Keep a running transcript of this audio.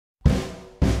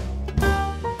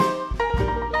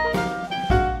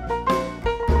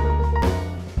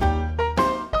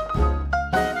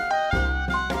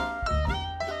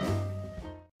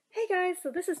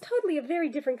so this is totally a very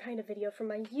different kind of video from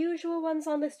my usual ones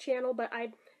on this channel, but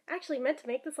I actually meant to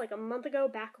make this like a month ago,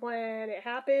 back when it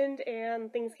happened,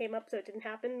 and things came up so it didn't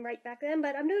happen right back then,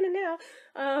 but I'm doing it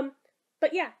now.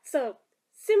 But yeah, so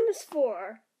Sims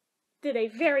 4 did a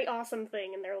very awesome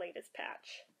thing in their latest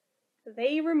patch.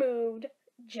 They removed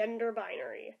gender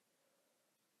binary.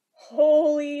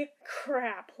 Holy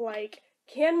crap, like,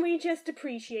 can we just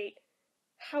appreciate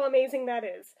how amazing that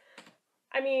is?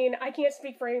 I mean, I can't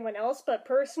speak for anyone else, but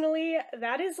personally,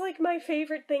 that is like my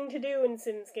favorite thing to do in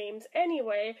Sims games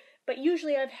anyway, but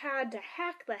usually I've had to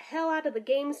hack the hell out of the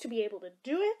games to be able to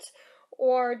do it,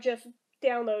 or just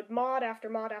download mod after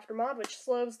mod after mod, which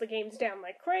slows the games down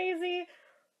like crazy.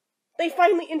 They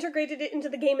finally integrated it into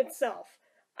the game itself.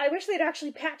 I wish they'd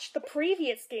actually patched the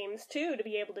previous games too to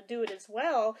be able to do it as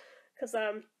well, because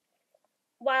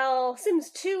while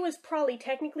Sims 2 is probably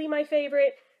technically my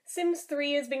favorite, Sims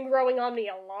 3 has been growing on me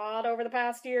a lot over the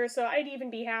past year, so I'd even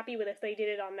be happy with if they did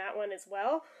it on that one as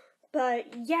well.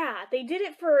 But yeah, they did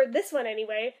it for this one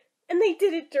anyway, and they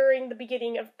did it during the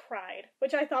beginning of Pride,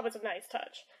 which I thought was a nice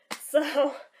touch.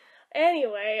 So,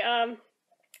 anyway,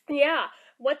 yeah,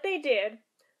 what they did,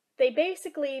 they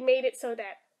basically made it so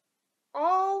that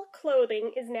all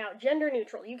clothing is now gender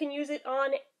neutral. You can use it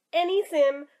on any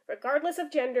sim, regardless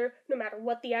of gender, no matter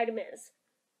what the item is.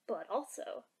 But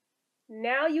also,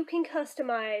 now you can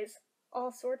customize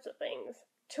all sorts of things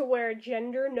to where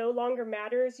gender no longer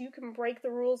matters. You can break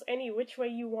the rules any which way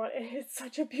you want, and it's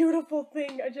such a beautiful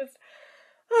thing.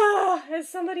 As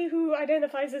somebody who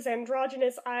identifies as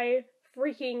androgynous, I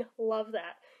freaking love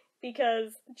that.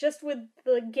 Because just with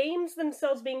the games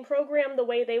themselves being programmed the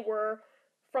way they were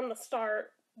from the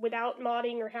start, without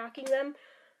modding or hacking them,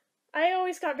 I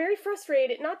always got very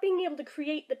frustrated not being able to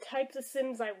create the types of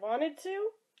Sims I wanted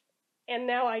to. And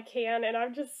now I can, and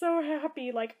I'm just so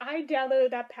happy. Like, I downloaded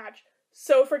that patch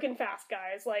so freaking fast,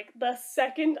 guys. Like, the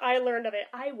second I learned of it,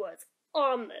 I was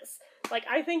on this. Like,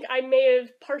 I think I may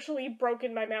have partially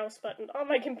broken my mouse button on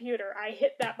my computer. I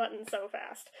hit that button so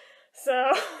fast.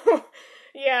 So,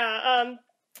 yeah,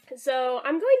 so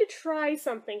I'm going to try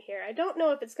something here. I don't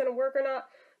know if it's going to work or not,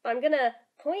 but I'm going to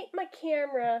point my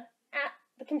camera at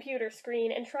the computer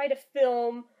screen and try to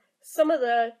film some of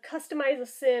the customize a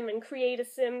sim and create a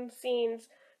sim scenes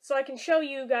so I can show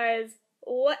you guys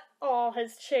what all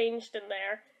has changed in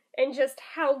there and just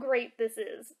how great this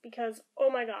is, because oh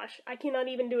my gosh, I cannot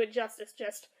even do it justice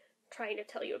just trying to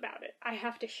tell you about it. I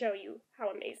have to show you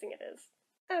how amazing it is.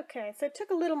 Okay, so it took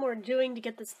a little more doing to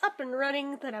get this up and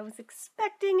running than I was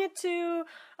expecting it to.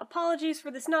 Apologies for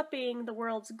this not being the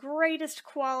world's greatest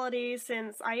quality,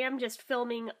 since I am just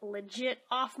filming legit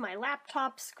off my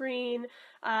laptop screen.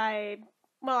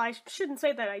 Well, I shouldn't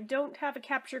say that I don't have a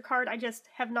capture card, I just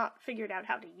have not figured out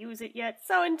how to use it yet.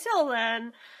 So until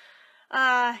then,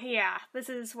 yeah, this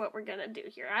is what we're gonna do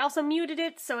here. I also muted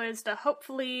it so as to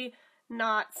hopefully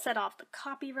not set off the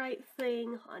copyright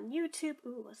thing on YouTube.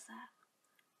 Ooh, what's that?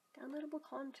 Downloadable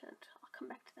content. I'll come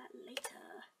back to that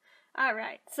later.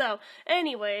 Alright, so,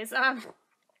 anyways,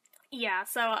 yeah,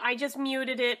 so I just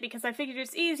muted it because I figured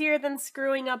it's easier than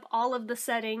screwing up all of the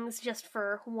settings just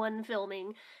for one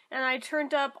filming. And I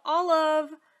turned up all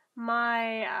of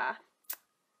my,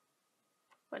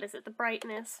 what is it, the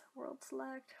brightness, world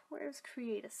select, where's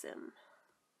create a sim?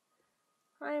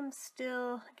 I am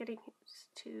still getting used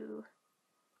to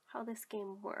how this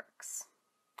game works.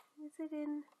 Is it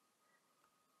in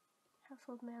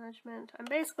household management? I'm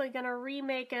basically gonna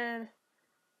remake a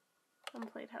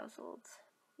unplayed households.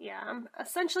 Yeah, I'm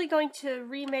essentially going to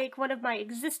remake one of my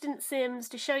existent Sims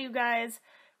to show you guys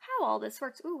how all this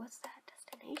works. Ooh, what's that?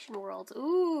 Destination worlds.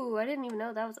 Ooh, I didn't even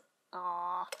know that was...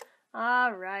 Aw.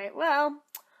 Alright, well,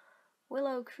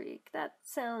 Willow Creek. That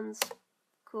sounds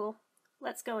cool.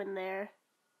 Let's go in there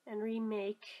and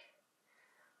remake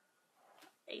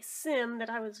a sim that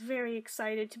I was very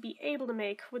excited to be able to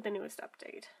make with the newest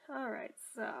update. Alright,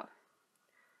 so...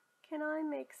 Can I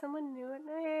make someone new?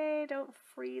 Hey, don't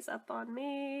freeze up on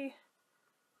me.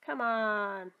 Come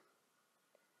on.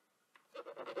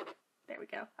 There we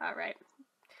go. Alright.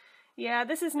 Yeah,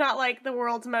 this is not like the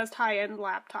world's most high-end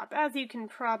laptop, as you can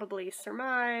probably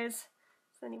surmise.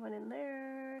 Is anyone in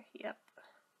there? Yep.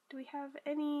 Do we have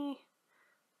any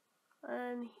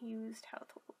unused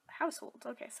households?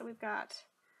 Okay, so we've got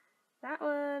that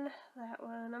one, that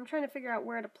one. I'm trying to figure out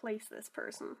where to place this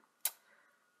person.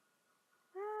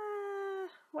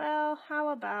 Well, how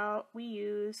about we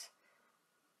use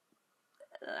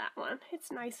that one?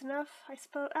 It's nice enough, I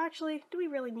suppose. Actually, do we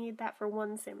really need that for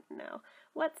one sim? No.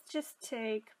 Let's just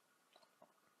take...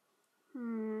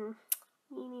 Meeny,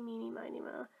 meeny, miny,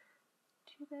 mo.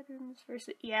 2 bedrooms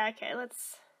versus... Yeah, okay,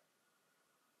 let's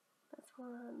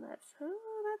one.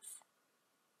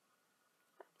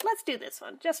 Let's do this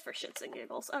one, just for shits and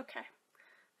giggles. Okay.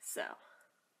 So,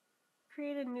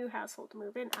 create a new household to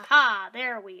move in. Aha!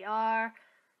 There we are.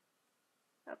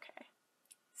 Okay.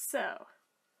 So,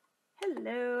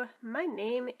 hello, my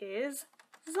name is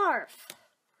Zarf.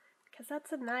 Because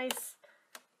that's a nice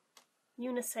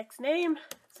unisex name.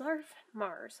 Zarf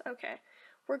Mars. Okay.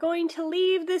 We're going to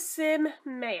leave this sim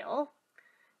male.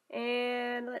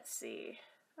 And let's see.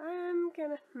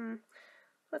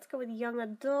 Let's go with young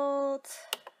adult.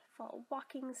 Fall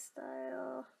walking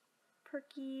style.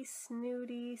 Perky,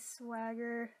 snooty,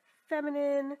 swagger,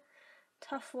 feminine,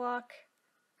 tough walk,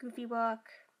 goofy walk,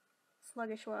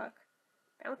 sluggish walk,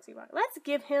 bouncy walk. Let's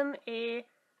give him a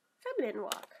feminine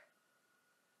walk.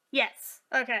 Yes.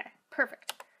 Okay.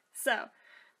 Perfect. So,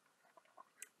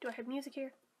 do I have music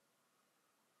here?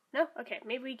 No? Okay.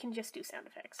 Maybe we can just do sound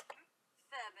effects.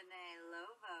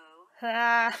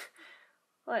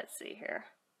 Let's see here.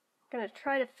 I'm gonna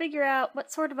try to figure out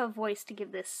what sort of a voice to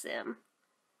give this sim.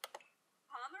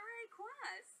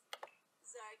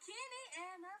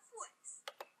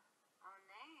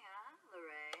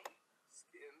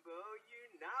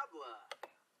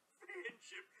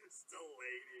 Friendship still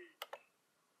lady.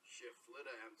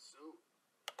 Shiflita and Sue.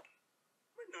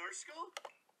 Menarskal?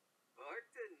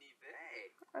 Arta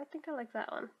Nive. I think I like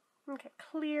that one. Okay,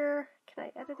 clear. Can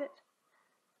I edit it?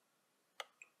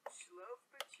 Shlov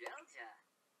Pachelja.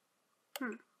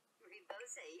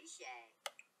 Ribosa Ishe.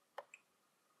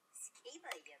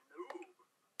 Skiba Yanu.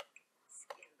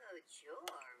 Skimbo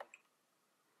Chorm.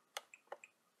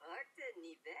 Arta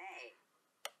Nive.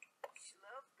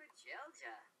 Shlov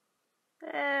Pachelja.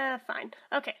 Fine.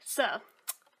 Okay, so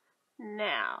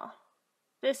now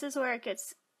this is where it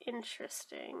gets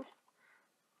interesting.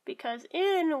 Because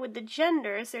with the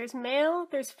genders, there's male,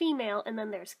 there's female, and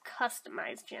then there's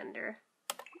customized gender.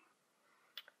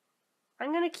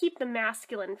 I'm going to keep the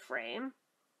masculine frame.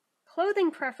 Clothing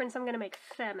preference, I'm going to make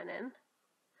feminine.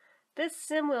 This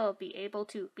sim will be able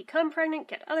to become pregnant,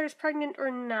 get others pregnant, or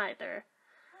neither.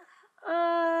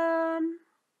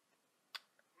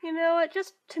 You know what,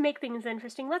 just to make things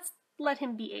interesting, let's let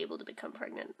him be able to become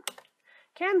pregnant.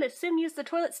 Can the sim use the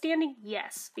toilet standing?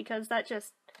 Yes, because that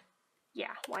just,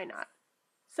 yeah, why not?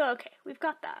 So, okay, we've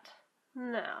got that.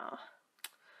 Now,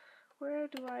 where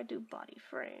do I do body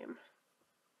frame?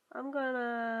 I'm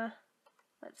gonna,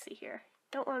 let's see here.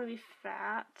 Don't want to be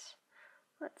fat.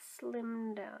 Let's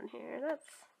slim down here. Let's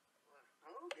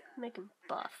make him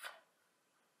buff.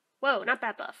 Whoa, not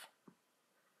that buff.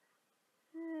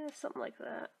 Something like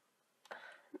that.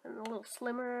 And a little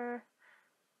slimmer.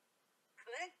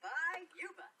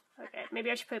 Okay, maybe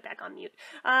I should put it back on mute.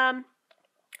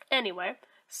 Anyway,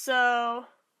 so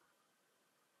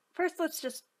first let's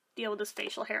just deal with this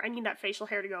facial hair. I need that facial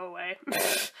hair to go away.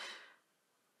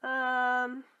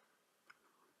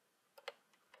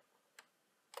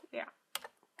 Yeah,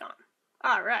 gone.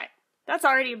 Alright, that's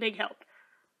already a big help.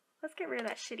 Let's get rid of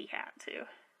that shitty hat, too.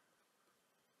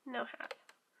 No hat.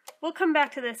 We'll come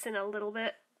back to this in a little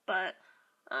bit, but,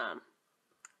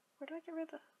 where do I get rid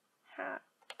of the hat?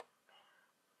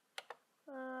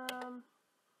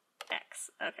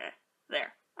 X. Okay.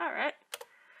 There. Alright.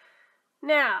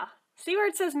 Now, see where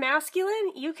it says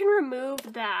masculine? You can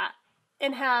remove that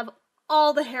and have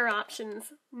all the hair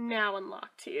options now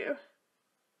unlocked to you.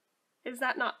 Is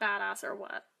that not badass or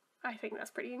what? I think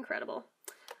that's pretty incredible.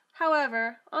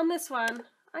 However, on this one,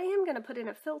 I am going to put in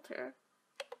a filter.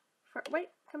 Wait,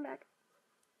 come back.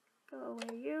 Go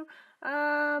away, you.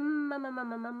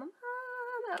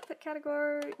 Outfit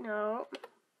category. No.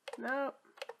 No.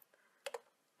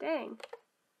 Dang.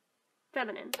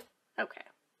 Feminine. Okay.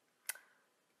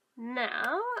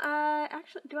 Now,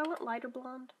 actually, do I want lighter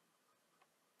blonde?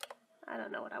 I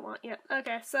don't know what I want yet.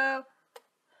 Okay, so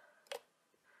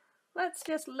let's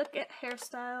just look at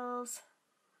hairstyles.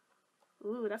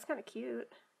 Ooh, that's kind of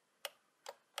cute.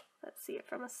 Let's see it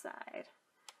from a side.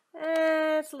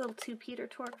 It's a little too Peter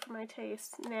Tork for my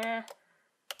taste. Nah.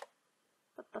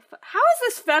 What the fuck? How is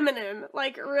this feminine?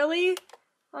 Like, really?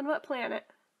 On what planet?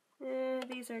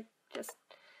 These are just...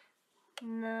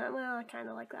 Nah, well, I kind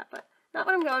of like that, but not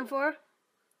what I'm going for.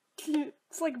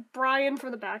 It's like Brian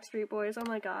from the Backstreet Boys. Oh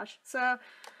my gosh. So,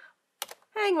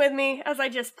 hang with me as I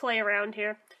just play around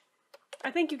here.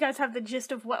 I think you guys have the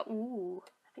gist of what... Ooh,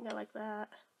 I think I like that.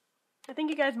 I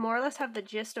think you guys more or less have the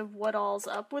gist of what all's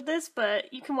up with this,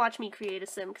 but you can watch me create a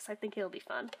sim because I think it'll be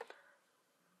fun.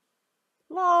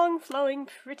 Long, flowing,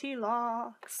 pretty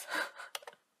locks.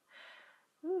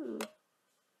 Ooh.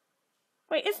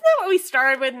 Wait, isn't that what we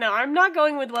started with? No, I'm not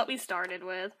going with what we started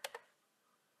with.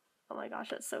 Oh my gosh,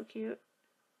 that's so cute.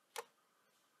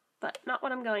 But not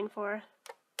what I'm going for.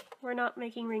 we're not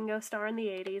making Ringo Starr in the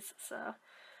 80s, so.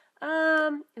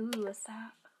 Ooh, what's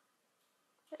that?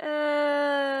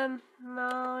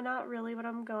 No, not really what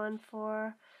I'm going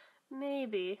for.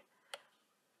 Maybe.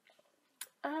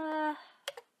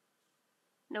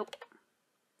 Nope.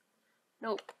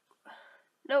 Nope.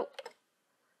 Nope.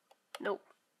 Nope.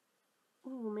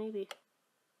 Ooh, maybe.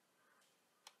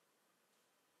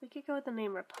 We could go with the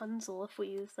name Rapunzel if we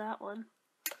use that one.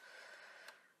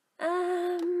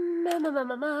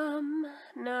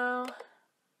 No.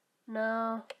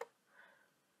 No.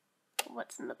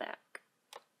 What's in the back?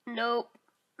 Nope.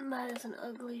 That is an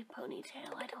ugly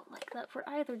ponytail. I don't like that for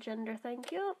either gender,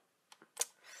 thank you.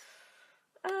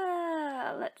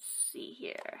 Let's see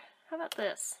here. How about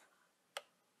this?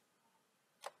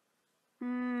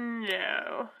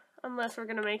 No. Unless we're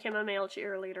gonna make him a male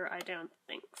cheerleader, I don't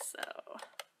think so.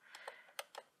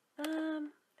 How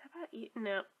about you?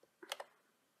 No.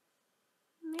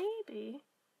 Maybe.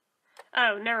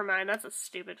 Oh, never mind. That's a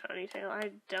stupid ponytail.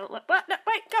 I don't like. What? No,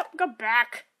 wait, go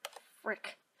back.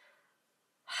 Frick.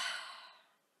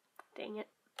 Dang it.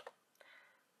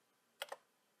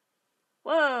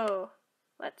 Whoa.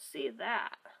 Let's see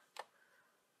that.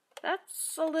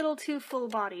 That's a little too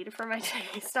full-bodied for my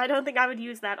taste. I don't think I would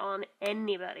use that on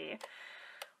anybody.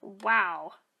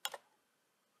 Wow.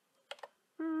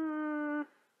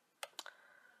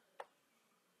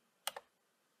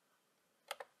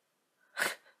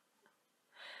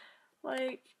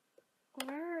 Like,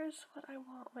 where is what I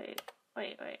want? Wait,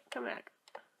 come back.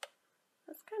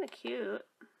 That's kind of cute.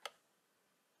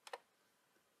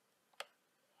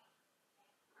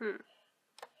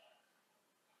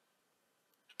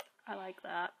 I like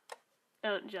that.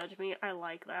 Don't judge me, I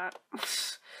like that.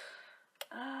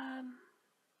 I'm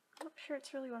not sure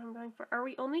it's really what I'm going for. Are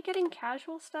we only getting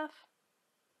casual stuff?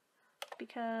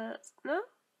 Because, no?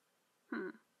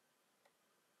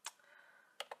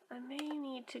 I may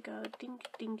need to go dink,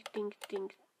 dink, dink,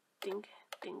 dink, dink,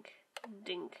 dink,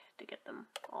 dink to get them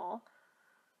all.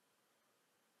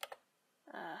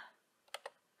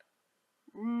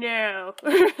 No.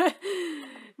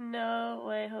 No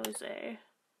way, Jose.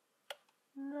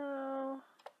 No.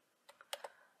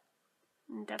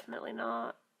 Definitely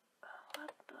not.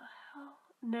 What the hell?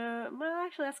 No. Well,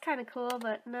 actually, that's kind of cool,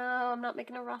 but no, I'm not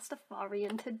making a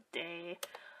Rastafarian today.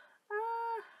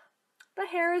 The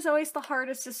hair is always the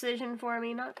hardest decision for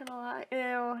me, not gonna lie.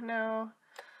 Ew, no.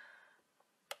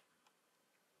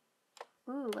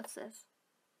 Ooh, what's this?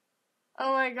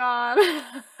 Oh my god.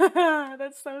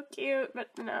 That's so cute, but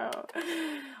no.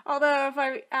 Although, if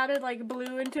I added, like,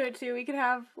 blue into it too, we could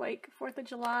have, like, 4th of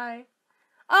July.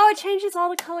 Oh, it changes all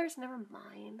the colors? Never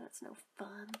mind. That's no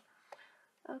fun.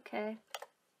 Okay.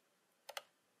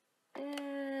 I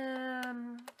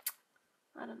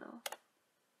don't know.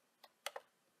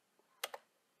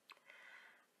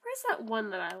 Where's that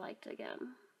one that I liked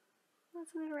again?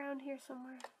 Wasn't it around here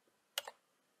somewhere?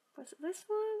 Was it this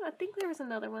one? I think there was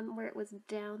another one where it was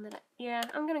down that yeah,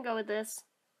 I'm gonna go with this.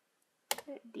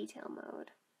 Detail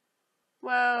mode.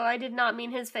 Whoa, I did not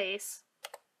mean his face.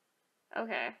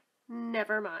 Okay.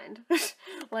 Never mind.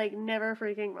 Like, never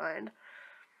freaking mind.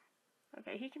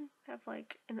 Okay, he can have,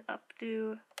 like, an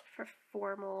updo for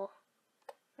formal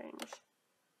things.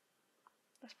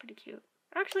 That's pretty cute.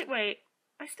 Actually, wait.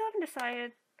 I still haven't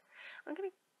decided. I'm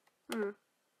gonna...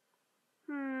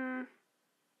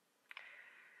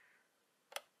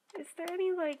 Is there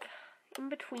any, like,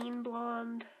 in-between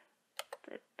blonde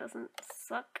that doesn't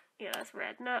suck? Yeah, that's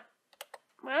red. No.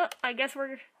 Well, I guess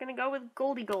we're gonna go with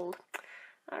Goldie Gold.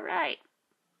 Alright.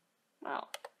 Well.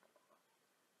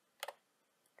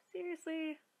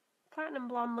 Seriously, platinum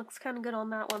blonde looks kind of good on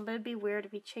that one, but it'd be weird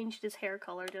if he changed his hair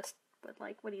color just with,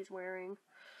 like, what he's wearing.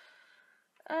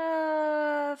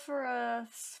 For a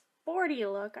sporty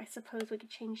look, I suppose we could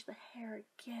change the hair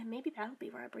again. Maybe that'll be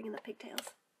where I bring in the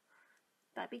pigtails.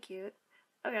 That'd be cute.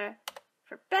 Okay.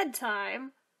 For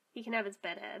bedtime, he can have his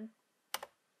bed head.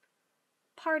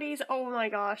 Parties, oh my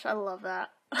gosh, I love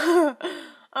that.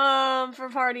 For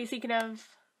parties, he can have...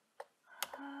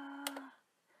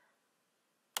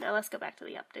 Now let's go back to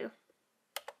the updo.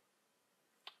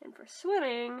 And for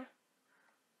swimming,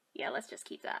 yeah, let's just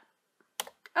keep that.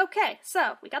 Okay,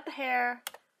 so we got the hair.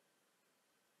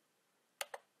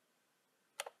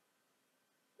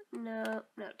 No,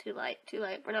 too light.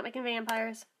 We're not making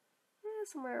vampires.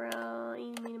 Somewhere around,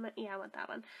 yeah, I want that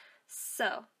one. So,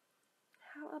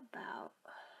 how about,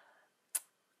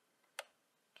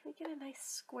 can we get a nice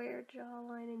square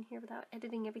jawline in here without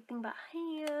editing everything by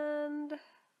hand?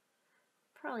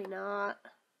 Probably not. I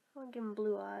want to give him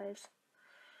blue eyes.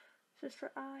 Just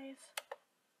for eyes.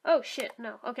 Oh shit,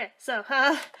 no. Okay, so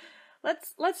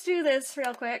let's do this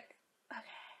real quick. Okay.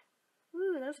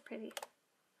 Ooh, that's pretty.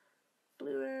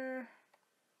 Bluer.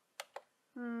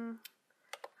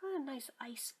 Oh, nice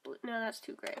ice blue. No, that's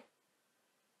too gray.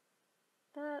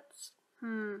 That's,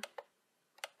 How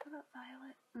about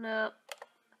violet? No.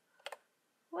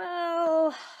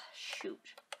 Well,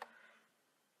 shoot.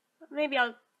 Maybe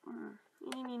I'll,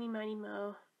 eeny, meeny, miny,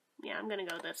 mo. Yeah, I'm gonna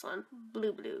go with this one.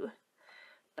 Blue, blue.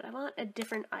 But I want a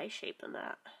different eye shape than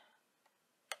that.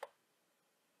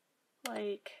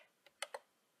 Like,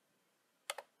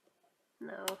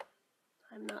 no.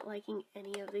 I'm not liking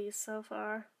any of these so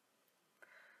far.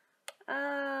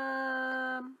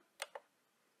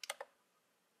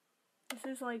 This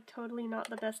is like totally not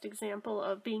the best example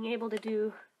of being able to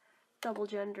do double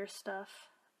gender stuff,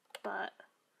 but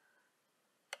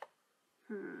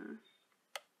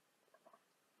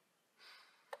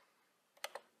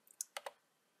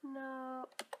no,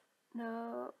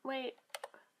 no, wait,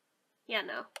 yeah,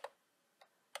 no.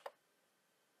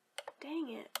 Dang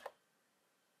it.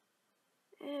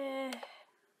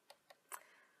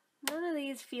 None of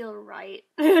these feel right.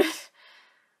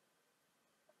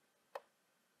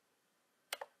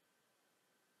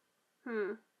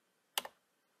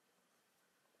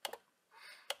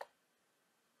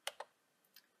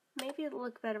 Maybe it'll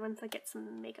look better once I get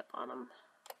some makeup on them.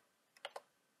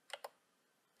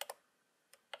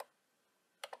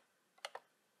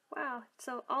 Wow,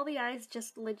 so all the eyes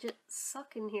just legit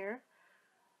suck in here.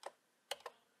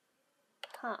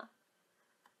 Huh.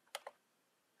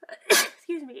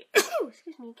 Excuse me.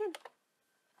 Excuse me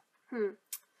again.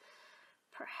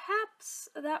 Perhaps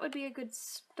that would be a good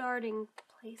starting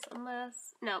place,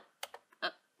 unless... No.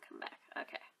 Oh, come back.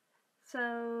 Okay.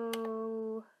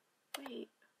 So... Wait.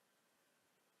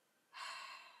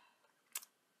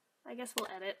 I guess we'll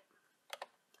edit.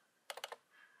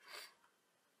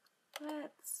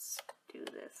 Let's do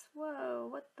this. Whoa,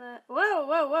 what the... Whoa,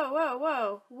 whoa, whoa, whoa,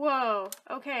 whoa, whoa.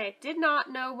 Okay, did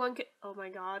not know one could... Oh my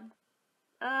god.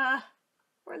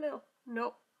 We're a little...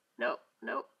 Nope, nope,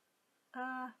 nope.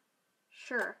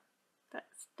 Sure.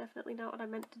 That's definitely not what I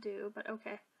meant to do, but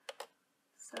okay.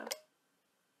 So...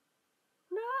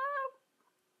 No!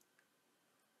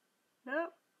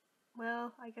 Nope.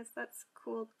 Well, I guess that's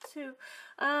cool too.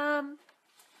 I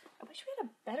wish we had a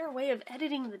better way of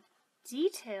editing the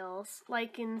details.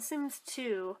 Like in Sims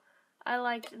 2, I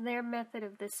liked their method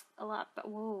of this a lot, but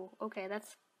whoa, okay,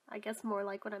 that's, I guess, more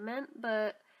like what I meant,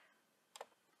 but,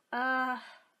 can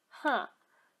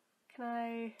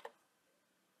I,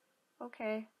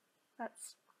 okay,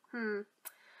 that's, can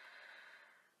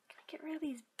I get rid of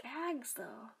these bags,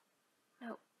 though?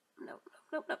 Nope, nope,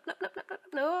 nope, nope, nope, nope, nope, nope,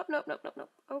 nope, nope, nope, nope,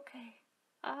 nope, okay,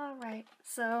 alright,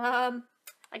 so,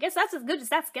 I guess that's as good as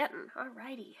that's getting,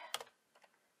 alrighty.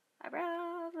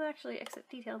 Eyebrows, actually, exit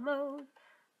detail mode.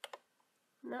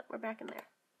 No, we're back in there.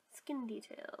 Skin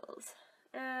details.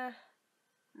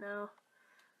 No.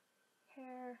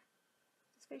 Hair.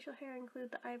 Does facial hair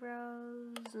include the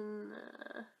eyebrows?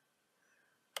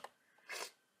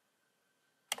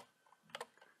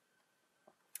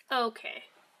 Okay,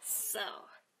 so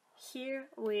here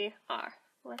we are.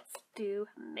 Let's do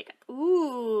makeup.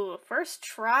 Ooh, first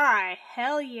try.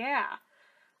 Hell yeah.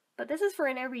 But this is for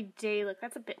an everyday look.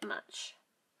 That's a bit much.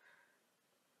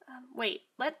 Wait,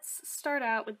 let's start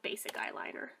out with basic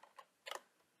eyeliner.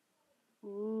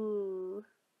 Ooh,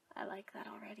 I like that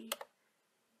already.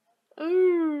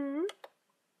 Ooh,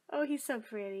 oh, he's so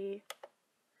pretty.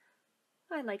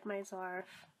 I like my Zarf.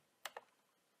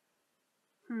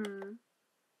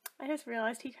 I just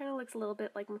realized he kind of looks a little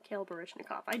bit like Mikhail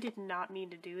Baryshnikov. I did not mean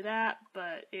to do that,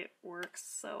 but it works,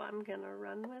 so I'm gonna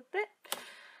run with it.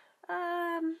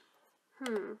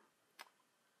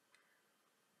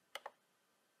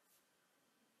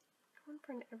 One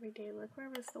for an everyday look. Where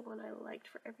was the one I liked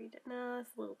for everyday? No,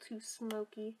 it's a little too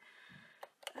smoky.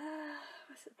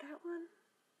 Was it that one?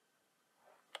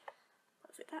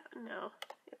 Was it that one? No,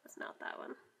 it was not that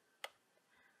one.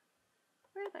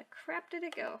 Where the crap did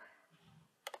it go?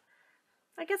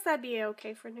 I guess that'd be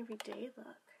okay for an everyday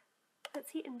look.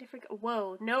 Let's see in different...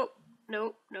 Whoa, nope,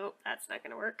 nope, nope, that's not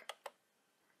gonna work.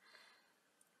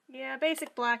 Yeah,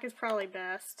 basic black is probably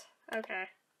best. Okay.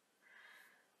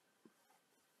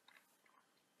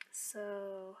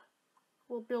 So,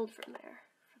 we'll build from there.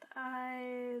 For the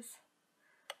eyes...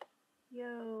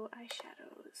 Yo,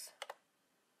 eyeshadows.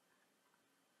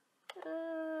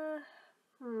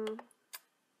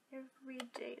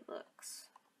 Everyday looks.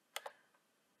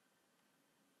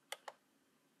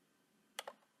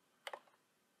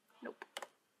 Nope.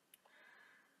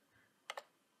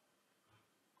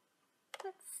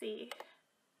 Let's see.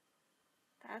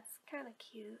 That's kind of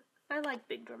cute. I like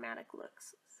big dramatic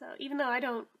looks. So even though I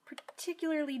don't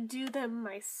particularly do them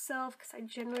myself, because I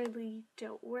generally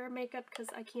don't wear makeup because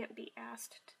I can't be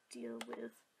asked to deal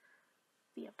with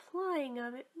the applying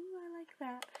of it. Ooh, I like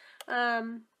that.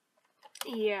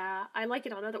 Yeah, I like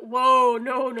it on other. Whoa,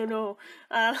 no.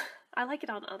 I like it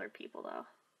on other people though.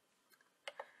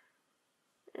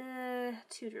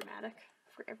 Too dramatic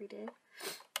for every day.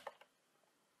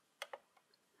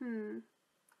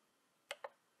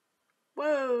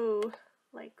 Whoa!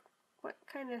 Like, what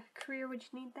kind of career would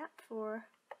you need that for?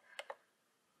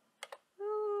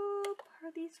 Oh,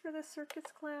 are these for the circus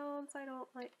clowns? I don't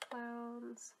like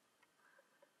clowns.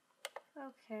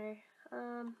 Okay,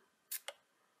 none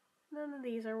of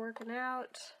these are working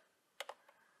out.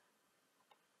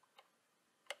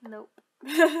 Nope.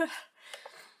 I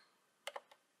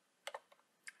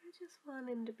just want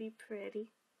him to be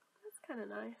pretty. That's kind of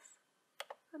nice.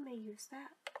 I may use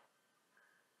that.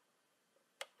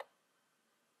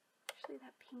 Actually,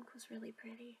 that pink was really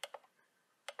pretty.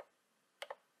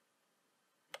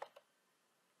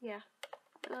 Yeah,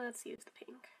 let's use the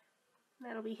pink.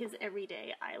 That'll be his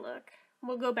everyday eye look.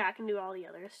 We'll go back and do all the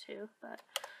others too, but,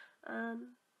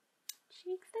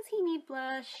 cheeks, does he need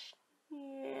blush?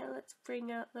 Yeah, let's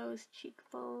bring out those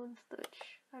cheekbones,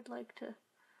 which I'd like to...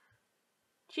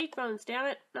 Cheekbones, damn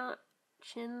it, not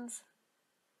chins.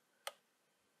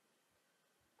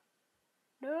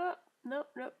 Nope,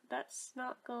 that's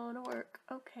not gonna work.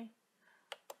 Okay.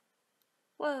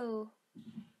 Whoa.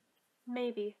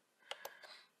 Maybe.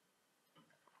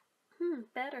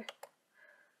 Better.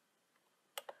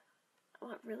 I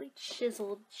want really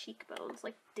chiseled cheekbones,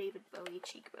 like David Bowie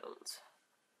cheekbones.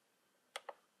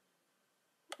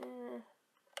 I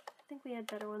think we had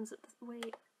better ones at this.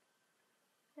 Wait.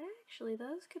 Actually,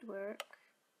 those could work.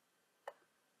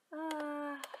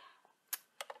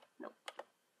 Nope.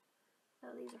 No,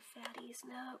 these are fatties.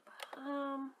 Nope.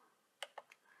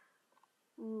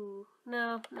 Ooh.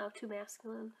 No, too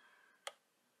masculine.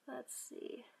 Let's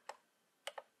see.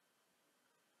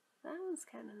 That one's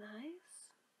kind of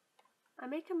nice. I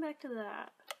may come back to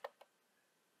that.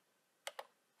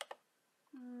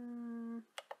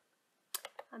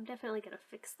 I'm definitely gonna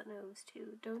fix the nose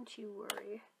too, don't you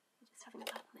worry. I just haven't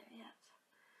gotten there yet.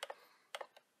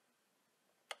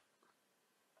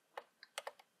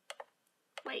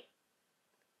 Wait.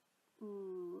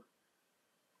 Ooh.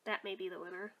 That may be the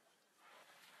winner.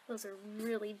 Those are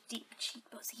really deep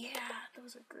cheekbones. Yeah,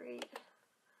 those are great.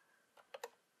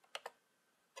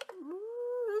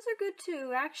 Ooh, those are good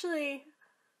too. Actually,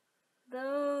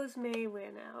 those may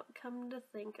win out, come to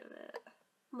think of it.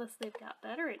 Unless they've got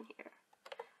better in here.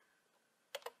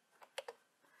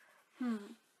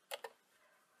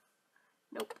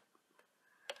 Nope.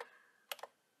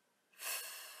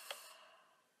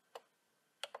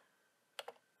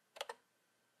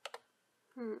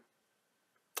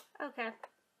 Okay.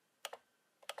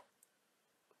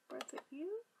 Was it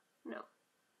you? No.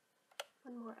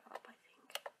 One more up, I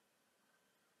think.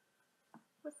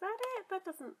 Was that it? That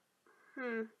doesn't...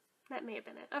 That may have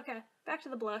been it. Okay, back to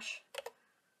the blush.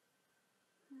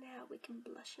 Now we can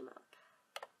blush him up.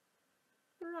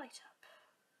 Right up.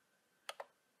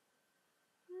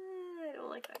 I don't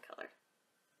like that color.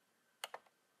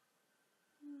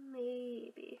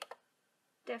 Maybe.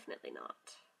 Definitely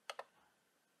not.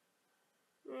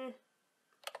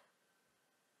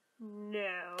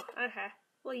 No. Okay,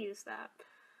 we'll use that.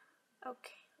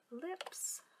 Okay,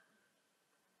 lips.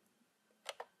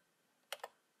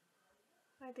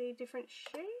 Are they different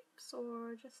shapes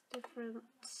or just different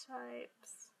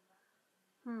types?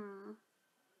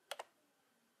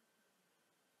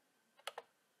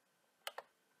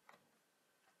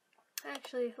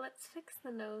 Actually, let's fix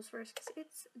the nose first because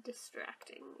it's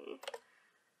distracting me.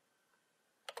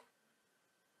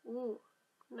 Ooh,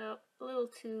 no, a little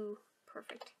too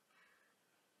perfect.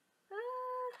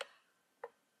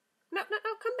 No,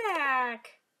 come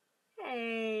back!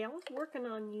 Hey, I was working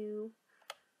on you.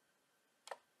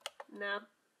 No,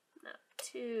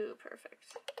 too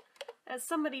perfect. As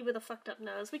somebody with a fucked up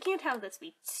nose, we can't have this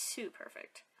be too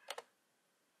perfect.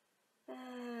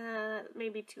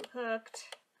 Maybe too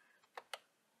hooked.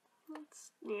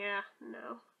 Yeah,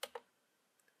 no.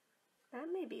 That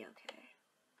may be okay.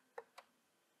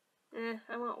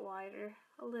 I want wider,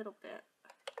 a little bit.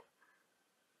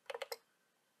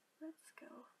 Let's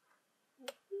go a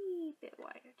wee bit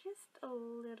wider, just a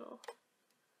little.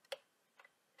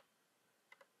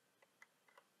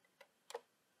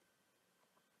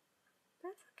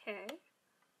 That's okay.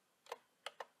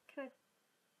 Can I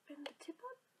bend the tip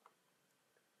up?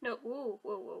 No, whoa.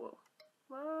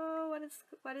 Whoa,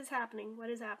 what is happening? What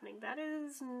is happening? That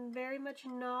is very much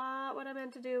not what I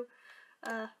meant to do.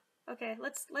 Okay,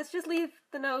 let's just leave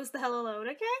the nose the hell alone,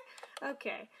 okay?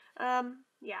 Okay.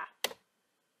 Yeah.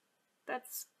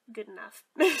 That's good enough.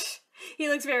 He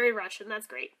looks very Russian. That's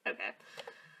great. Okay.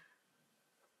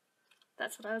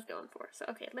 That's what I was going for. So,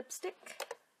 okay, lipstick.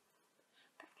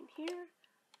 Back in here.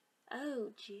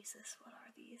 Oh, Jesus, what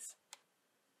are these?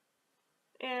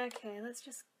 Okay, let's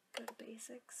just go to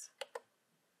basics.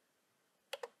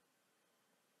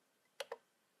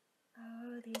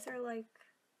 Oh, these are like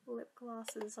lip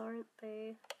glosses, aren't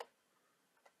they?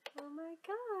 Oh my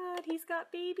god, he's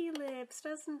got baby lips,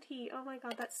 doesn't he? Oh my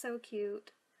god, that's so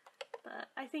cute. But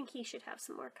I think he should have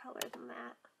some more color than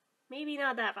that. Maybe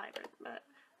not that vibrant, but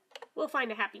we'll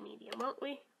find a happy medium, won't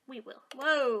we? We will.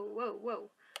 Whoa, whoa,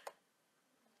 whoa.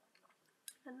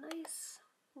 A nice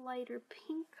lighter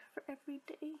pink for every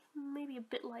day. Maybe a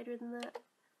bit lighter than that.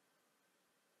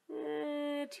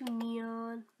 Too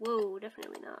neon. Whoa,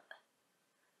 definitely not.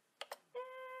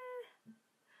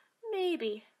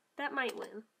 Maybe. That might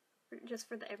win. Just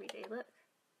for the everyday look.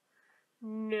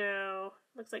 No.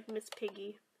 Looks like Miss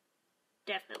Piggy.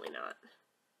 Definitely not.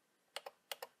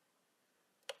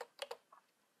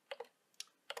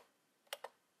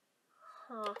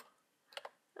 Huh.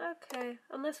 Okay.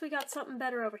 Unless we got something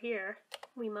better over here.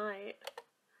 We might.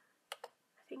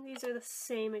 I think these are the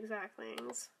same exact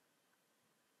things.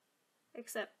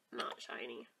 Except not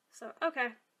shiny. So, okay.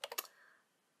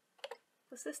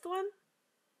 Was this the one?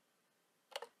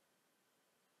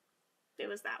 It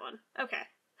was that one. Okay.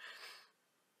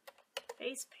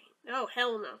 Face paint. Oh,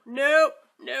 hell no. Nope.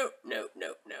 Nope. Nope.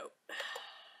 Nope. Nope.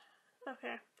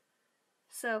 Okay.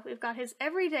 So, we've got his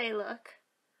everyday look.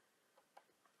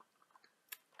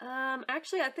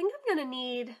 Actually, I think I'm gonna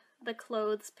need the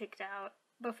clothes picked out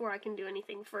before I can do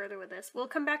anything further with this. We'll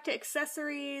come back to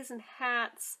accessories and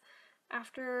hats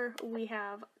after we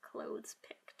have clothes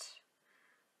picked.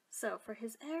 So, for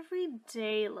his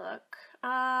everyday look,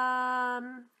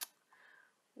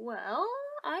 well,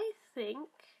 I think,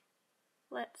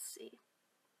 let's see.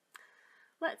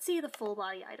 Let's see the full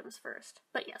body items first.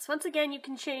 But yes, once again, you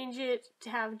can change it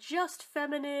to have just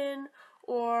feminine,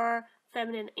 or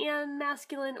feminine and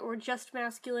masculine, or just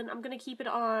masculine. I'm gonna keep it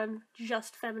on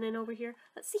just feminine over here.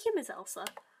 Let's see him as Elsa.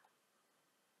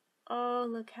 Oh,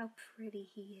 look how pretty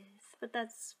he is. But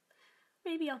that's,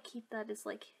 maybe I'll keep that as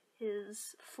like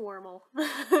his formal.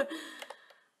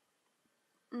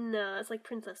 No, it's like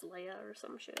Princess Leia or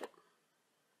some shit.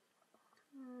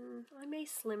 I may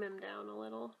slim him down a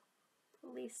little. At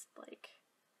least, like,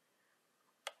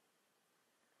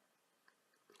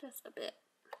 just a bit.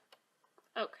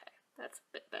 Okay, that's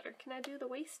a bit better. Can I do the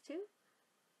waist too?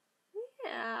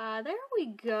 Yeah, there we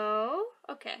go.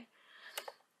 Okay.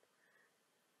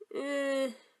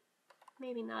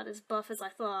 Maybe not as buff as I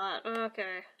thought.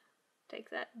 Okay.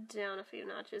 Take that down a few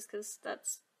notches, because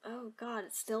that's... Oh god,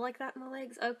 it's still like that in the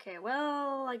legs? Okay,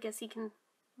 well, I guess he can...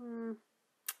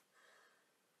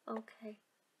 Okay.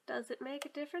 Does it make a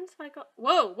difference if I go...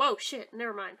 Whoa, whoa, shit,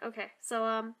 never mind. Okay, so,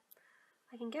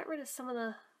 I can get rid of some of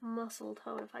the muscle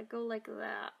tone if I go like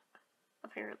that,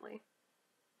 apparently.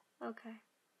 Okay.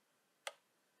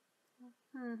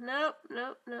 Nope, nope,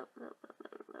 nope, nope, nope, nope,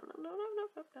 nope, nope, nope,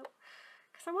 nope, nope, nope.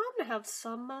 Because I want him to have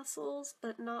some muscles,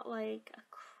 but not like a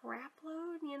crap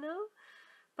load, you know?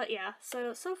 But yeah,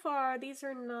 so far, these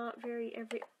are not very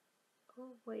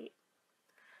Oh, wait.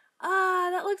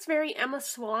 That looks very Emma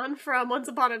Swan from Once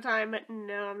Upon a Time, but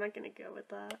no, I'm not gonna go with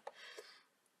that.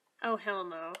 Oh, hell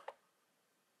no.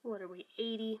 What are we,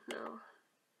 80? No.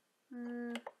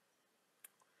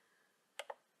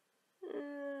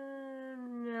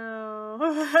 No.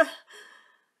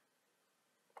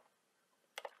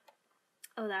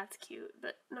 Oh, that's cute,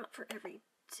 but not for every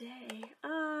day.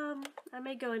 I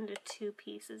may go into 2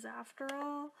 pieces after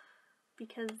all,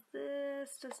 because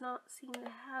this does not seem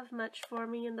to have much for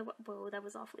me in the... Whoa, that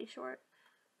was awfully short.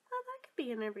 Oh, that could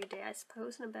be an everyday, I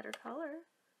suppose, in a better color.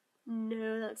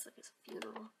 No, that looks like his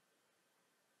funeral.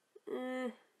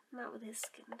 Not with his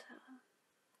skin tone.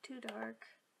 Too dark.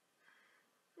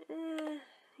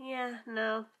 Yeah,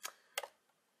 no.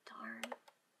 Darn.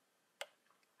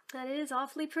 That is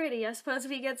awfully pretty. I suppose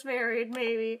if he gets married,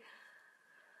 maybe.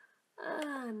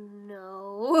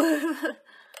 No.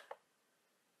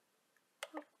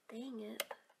 Oh, dang it.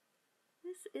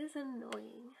 This is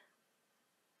annoying.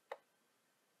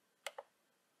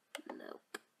 Nope.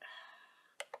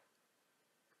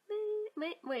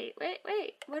 Wait.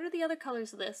 What are the other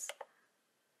colors of this?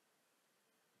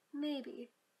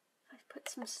 Maybe. If I put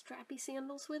some strappy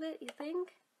sandals with it, you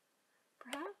think?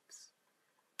 Perhaps?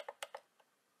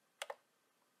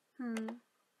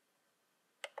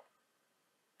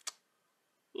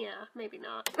 Yeah, maybe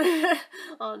not.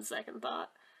 On second thought.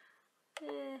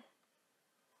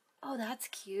 Oh, that's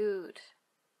cute.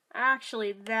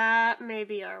 Actually, that may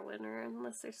be our winner,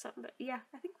 unless there's something that... Yeah,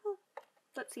 I think we'll...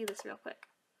 Let's see this real quick.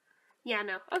 Yeah,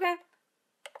 no. Okay.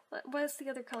 What's the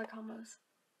other color combos?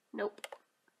 Nope.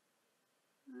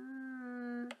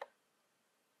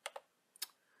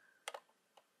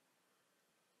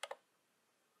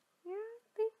 Yeah, I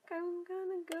think I'm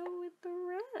gonna go with the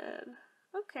red.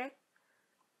 Okay.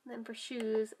 And then for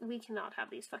shoes, we cannot have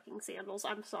these fucking sandals.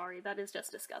 I'm sorry, that is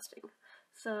just disgusting.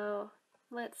 So,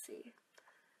 let's see.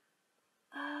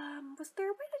 Was there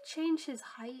a way to change his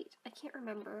height? I can't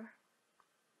remember.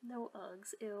 No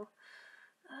Uggs, ew.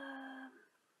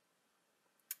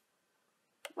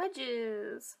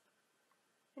 Wedges.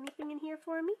 Anything in here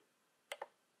for me?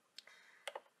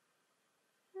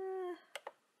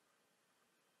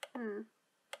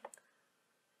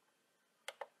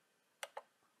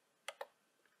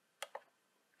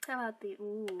 How about the...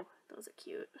 Ooh, those are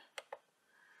cute.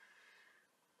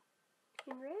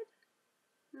 In red?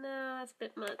 No, that's a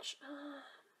bit much.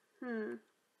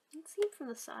 Let's see him from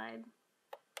the side.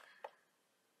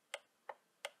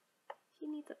 He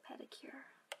needs a pedicure.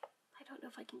 I don't know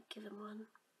if I can give him one.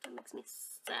 That makes me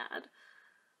sad.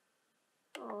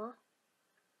 Aw.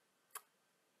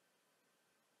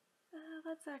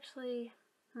 That's actually...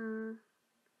 Ooh,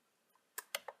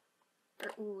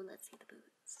 let's see the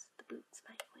boots. The boots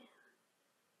might win.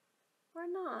 Or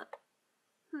not.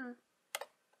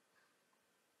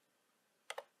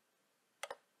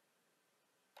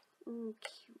 Ooh,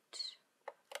 cute.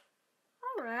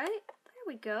 Alright, there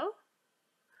we go.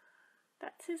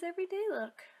 That's his everyday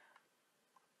look.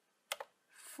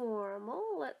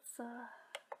 Formal. Let's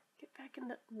get back in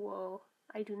the... Whoa.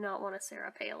 I do not want a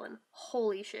Sarah Palin.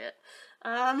 Holy shit.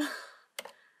 Do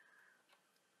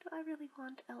I really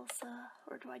want Elsa?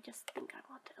 Or do I just think I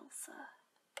want Elsa?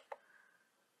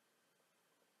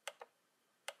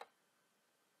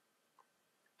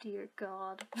 Dear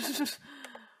God.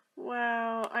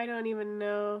 Wow, I don't even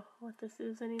know what this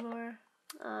is anymore.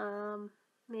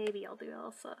 Maybe I'll do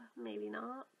Elsa. Maybe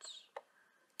not.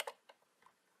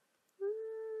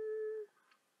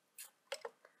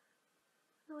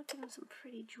 I'll give him some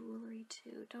pretty jewelry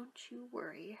too, don't you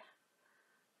worry.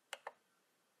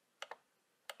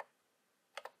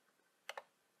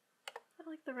 I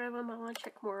like the red one, but I want to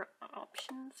check more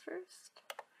options first.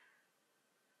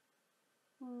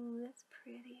 Ooh, that's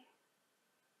pretty.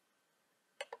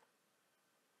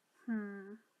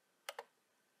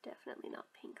 Definitely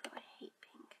not pink, though I hate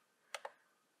pink.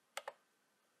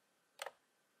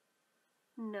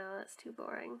 No, that's too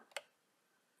boring.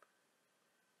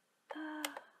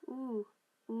 Ooh.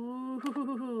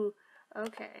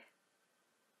 Okay.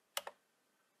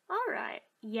 Alright,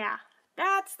 yeah,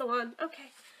 that's the one.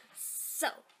 Okay,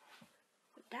 so,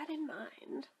 with that in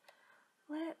mind,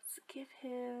 let's give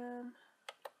him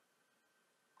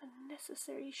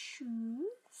unnecessary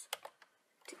shoes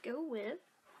to go with.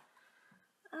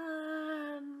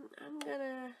 I'm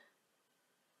gonna,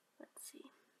 let's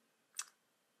see.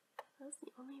 Those are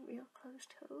the only real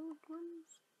closed-toed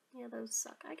ones? Yeah, those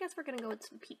suck. I guess we're gonna go with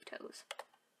some peep toes.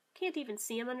 Can't even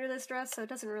see them under this dress, so it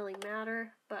doesn't really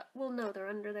matter, but we'll know they're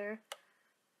under there.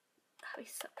 Oh,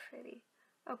 he's so pretty.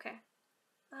 Okay.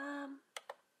 Back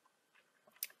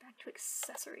to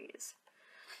accessories.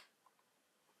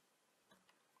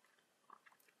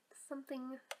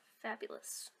 Something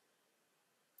fabulous.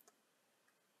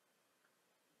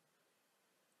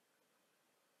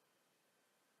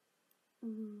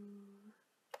 Ooh.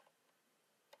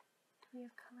 Do we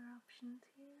have color options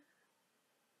here?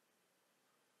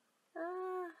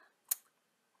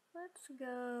 Let's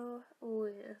go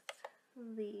with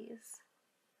these.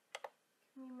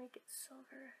 Can we make it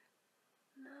silver?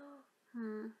 No.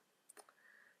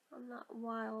 I'm not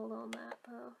wild on that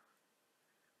though.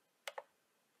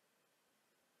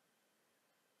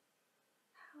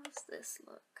 How does this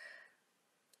look?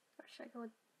 Or should I go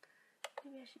with...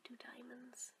 Maybe I should do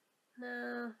diamonds.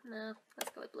 No,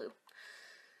 let's go with blue.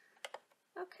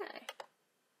 Okay.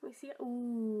 We see it.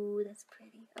 Ooh, that's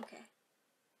pretty. Okay.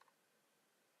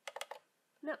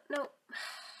 No.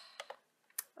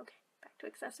 Okay, back to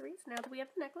accessories. Now that we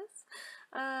have the necklace,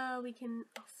 we can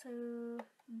also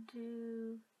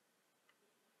do...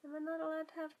 Am I not allowed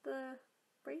to have the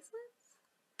bracelets?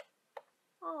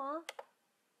 Aw.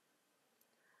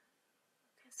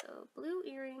 Okay, so blue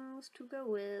earrings to go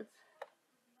with.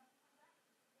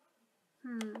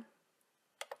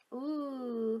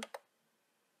 Ooh.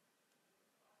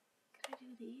 Can I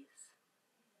do these?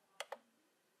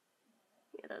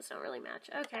 Yeah, those don't really match.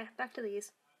 Okay, back to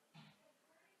these.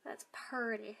 That's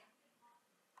pretty.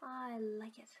 I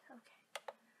like it. Okay.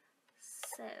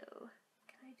 So,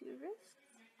 can I do wrists?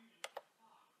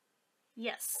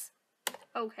 Yes.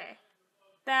 Okay.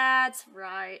 That's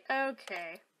right.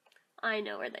 Okay. I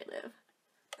know where they live.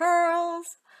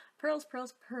 Pearls! Pearls,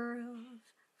 pearls, pearls.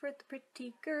 For the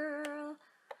pretty girl.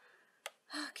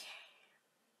 Okay.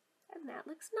 And that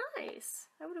looks nice.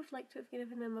 I would have liked to have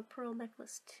given him a pearl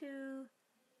necklace too.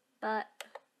 But...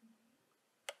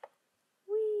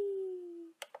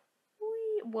 Whee!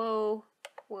 Whee! Whoa.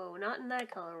 Whoa, not in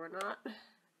that color, we're not.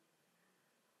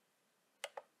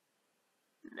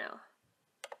 No.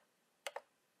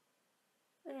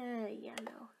 Yeah,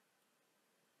 no.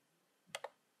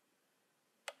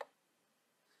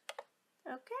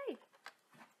 Okay.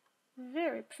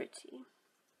 Very pretty.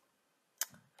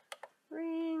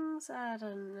 Rings, I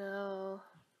don't know.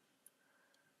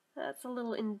 That's a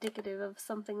little indicative of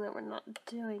something that we're not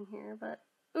doing here, but...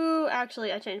 Ooh,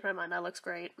 actually, I changed my mind. That looks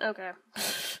great. Okay.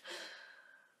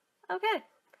 Okay.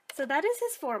 So that is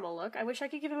his formal look. I wish I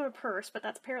could give him a purse, but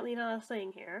that's apparently not a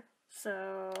thing here.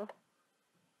 So...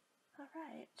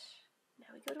 Alright. Now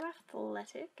we go to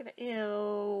athletic. And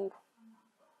ew.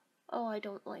 Oh, I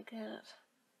don't like that.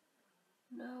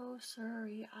 No,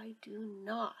 sorry, I do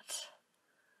not.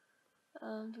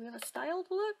 Do we have a styled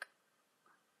look?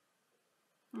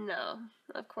 No,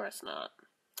 of course not.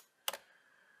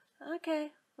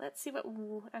 Okay, let's see what...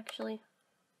 Ooh, actually...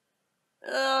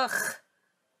 Ugh!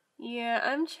 Yeah,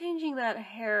 I'm changing that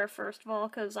hair, first of all,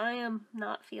 because I am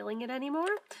not feeling it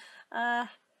anymore.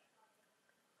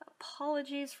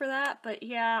 Apologies for that, but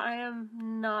yeah, I am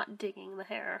not digging the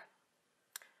hair.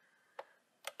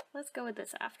 Let's go with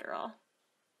this after all.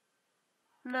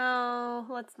 No,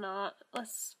 let's not.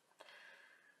 Let's...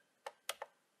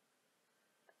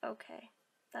 Okay,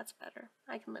 that's better.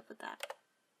 I can live with that.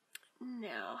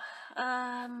 Now,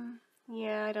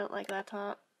 yeah, I don't like that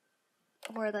top.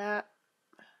 Or that.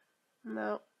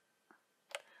 No.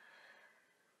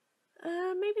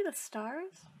 Maybe the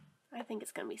stars? I think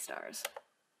it's gonna be stars.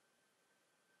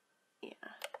 Yeah.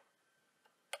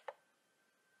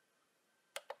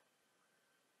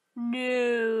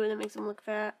 No, that makes him look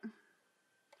fat.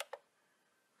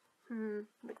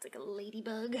 Looks like a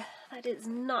ladybug. That is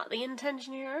not the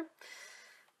intention here.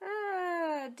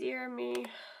 Ah, dear me.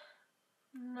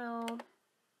 No.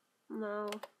 No.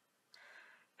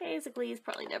 Basically, he's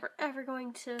probably never ever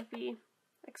going to be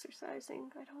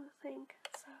exercising, I don't think,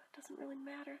 so it doesn't really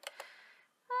matter.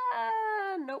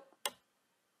 Nope.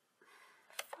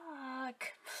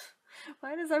 Fuck.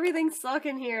 Why does everything suck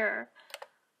in here?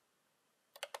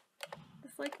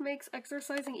 This, like, makes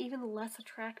exercising even less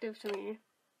attractive to me.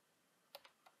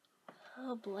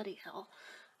 Oh, bloody hell.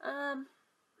 I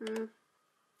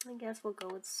guess we'll go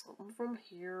with some from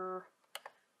here.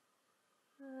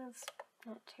 That's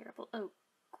not terrible. Oh,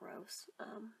 gross.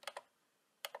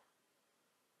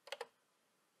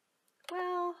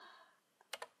 Well,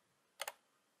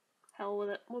 hell with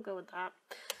it. We'll go with that.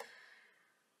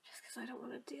 Just because I don't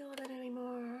want to deal with it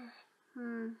anymore.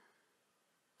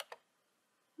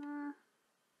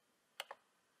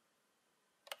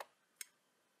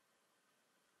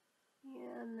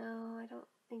 Yeah, no, I don't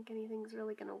think anything's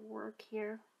really gonna work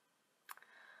here.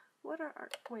 What are our...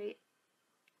 Wait.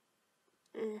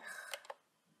 Ugh.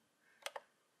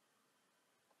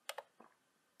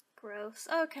 Gross.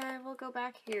 Okay, we'll go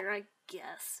back here, I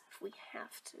guess, if we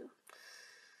have to.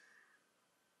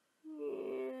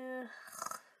 Yeah.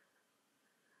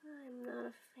 I'm not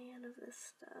a fan of this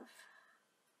stuff.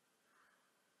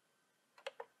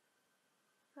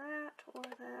 That or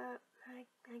that.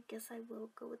 I guess I will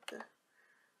go with the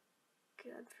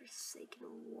godforsaken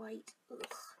white. Ugh.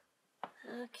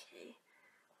 Okay.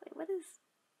 Wait, what is...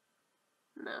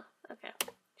 No. Okay.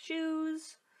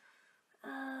 Shoes.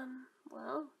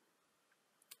 Well...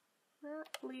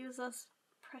 That leaves us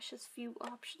precious few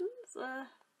options. Can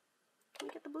we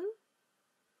get the blue?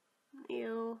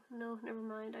 Ew. No, never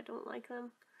mind. I don't like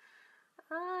them.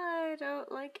 I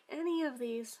don't like any of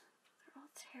these. They're all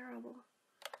terrible.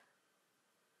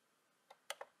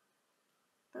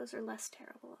 Those are less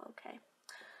terrible. Okay.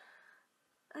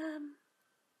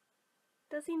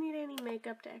 Does he need any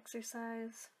makeup to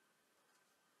exercise?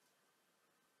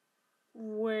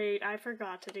 Wait, I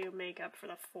forgot to do makeup for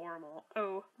the formal.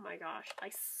 Oh my gosh, I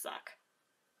suck.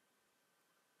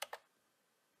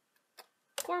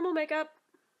 Formal makeup.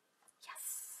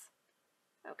 Yes.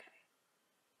 Okay.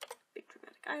 Big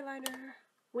dramatic eyeliner,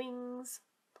 wings,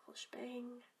 the whole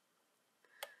shebang.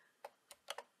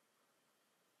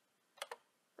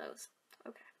 Those.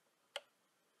 Okay.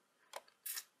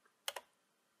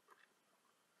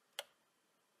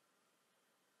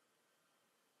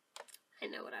 I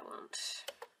know what I want.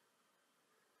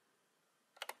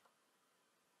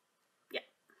 Yeah.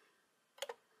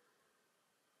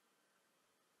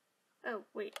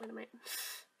 Wait, what am I?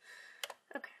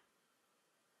 Okay.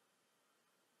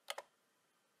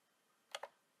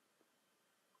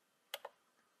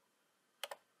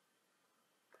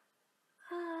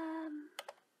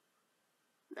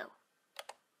 No.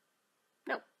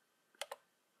 Nope.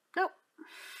 Nope.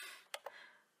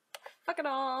 Fuck it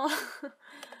all. That's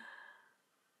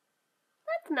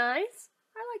nice.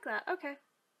 I like that. Okay.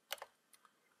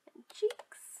 And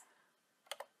cheeks.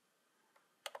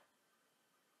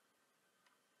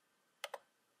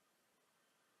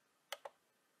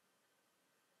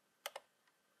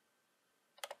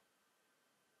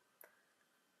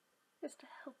 Just a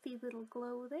healthy little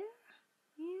glow there.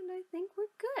 And I think we're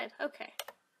good. Okay.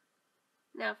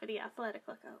 Now for the athletic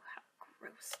look. Oh, how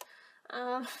gross.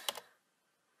 Am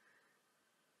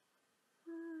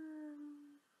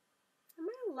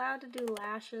I allowed to do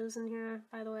lashes in here,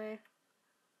 by the way?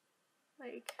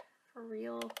 Like, for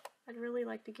real? I'd really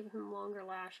like to give him longer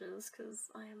lashes, because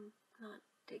I am not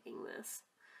digging this.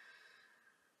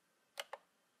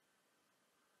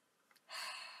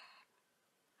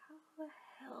 How the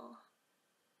hell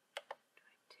do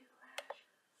I do lashes?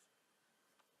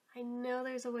 I know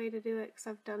there's a way to do it, because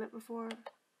I've done it before.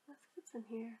 What if it's in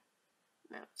here?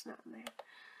 No, it's not in there.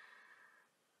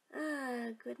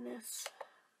 Ah, goodness.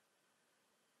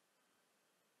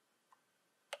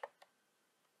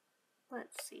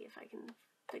 Let's see if I can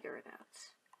figure it out.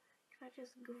 Can I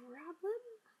just grab them?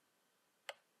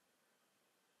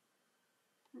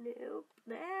 Nope,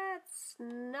 that's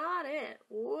not it.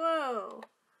 Whoa.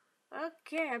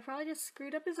 Okay, I probably just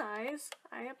screwed up his eyes.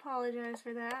 I apologize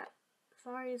for that.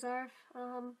 Sorry, Zarf.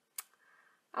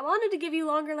 I wanted to give you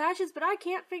longer lashes, but I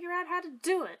can't figure out how to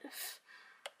do it.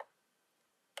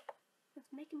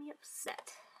 It's making me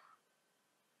upset.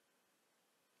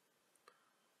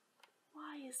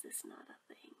 Why is this not a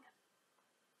thing?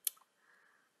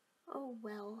 Oh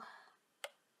well.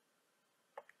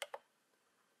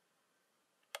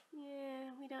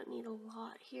 Yeah, we don't need a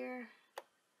lot here.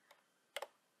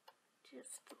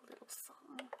 Just a little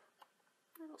something.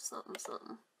 A little something,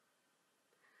 something.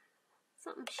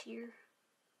 Something sheer.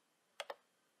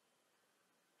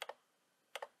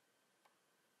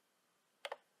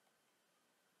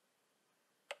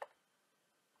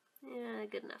 Yeah,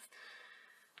 good enough.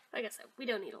 Like I said, we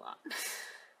don't need a lot.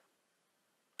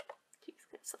 Cheeks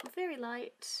got something very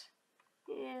light.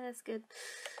 Yeah, that's good.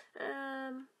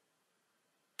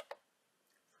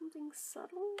 Something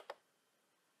subtle?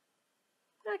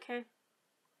 Okay.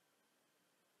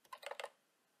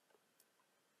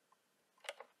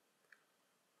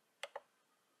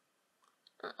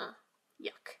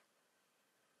 Yuck.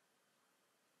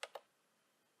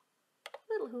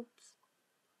 Little hoops.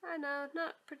 I know,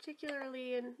 not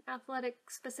particularly an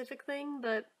athletic specific thing,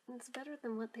 but it's better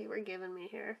than what they were giving me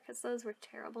here, because those were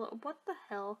terrible. What the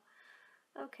hell?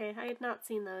 Okay, I had not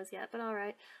seen those yet, but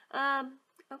alright. Okay,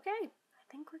 I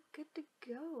think we're good to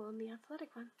go on the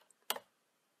athletic one.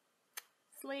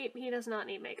 Sleep, he does not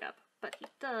need makeup, but he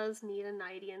does need a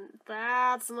nightie, and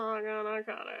that's not gonna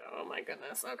cut it. Oh my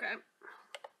goodness, okay.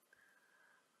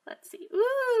 Let's see.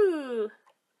 Ooh!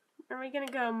 Are we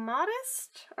gonna go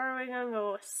modest, or are we gonna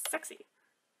go sexy?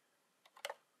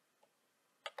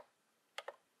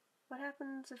 What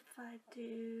happens if I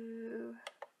do...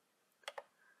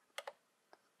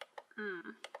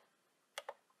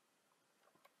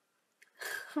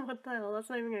 What the hell? That's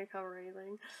not even gonna cover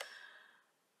anything.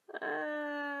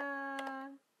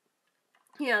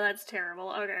 Yeah, that's terrible.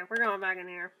 Okay, we're going back in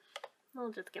here.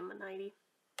 I'll just give him a nightie.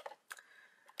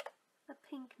 A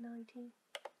pink nightie.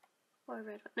 Or a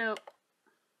red one. Nope.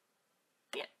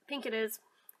 Yeah, pink it is.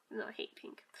 No, I hate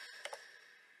pink.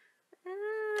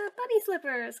 Bunny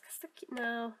slippers. 'Cause they're cute.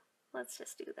 No, let's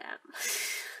just do that.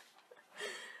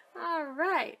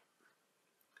 Alright.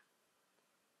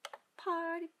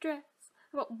 Party dress.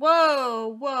 Whoa,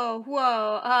 whoa,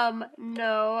 whoa.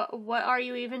 No. What are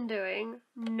you even doing?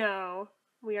 No.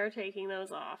 We are taking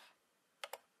those off.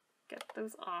 Get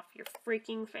those off your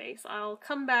freaking face. I'll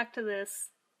come back to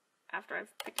this after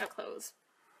I've picked out clothes.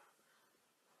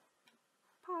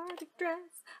 Party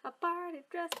dress. A party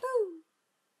dress. Boom.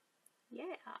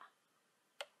 Yeah.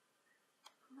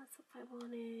 That's what I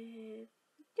wanted.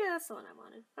 Yeah, that's the one I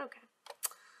wanted. Okay.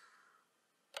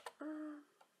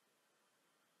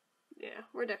 Yeah,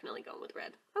 we're definitely going with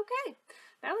red. Okay,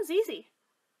 that was easy.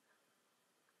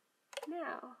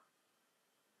 Now,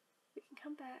 we can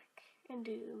come back and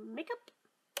do makeup.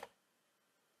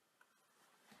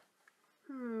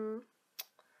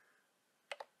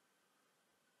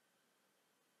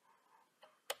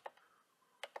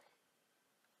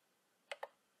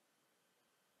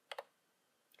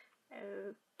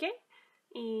 Okay,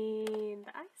 and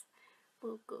the eyes.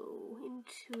 We'll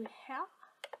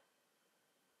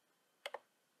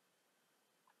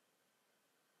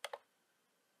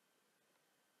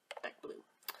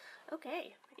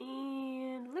Okay,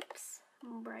 and lips,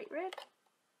 bright red.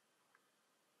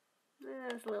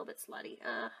 That's a little bit slutty.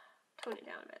 Tone it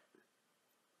down a bit.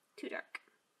 Too dark.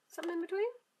 Something in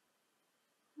between?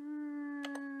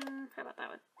 How about that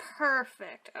one?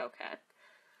 Perfect. Okay.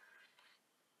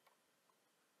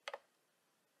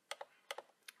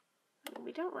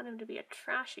 We don't want him to be a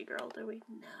trashy girl, do we?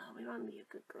 No, we want him to be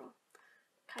a good girl.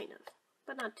 Kind of.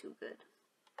 But not too good.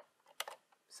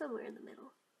 Somewhere in the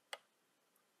middle.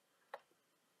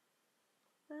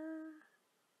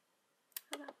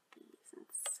 How about these in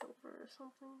silver or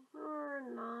something? Or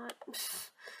not?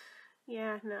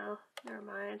 Yeah, no. Never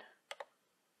mind.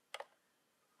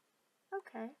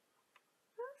 Okay.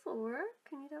 This will work.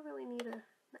 And you don't really need a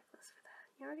necklace for that.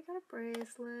 You already got a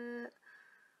bracelet.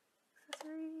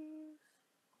 Accessories.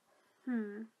 Do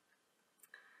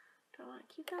I want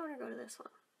to keep that one or go to this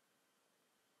one?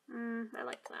 I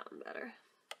liked that one better.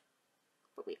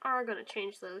 But we are going to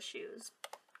change those shoes.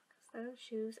 Because those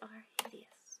shoes are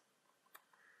hideous.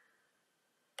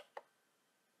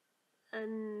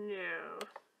 No.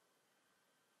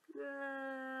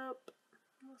 Nope.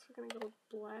 Unless we're going to go with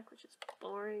black, which is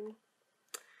boring.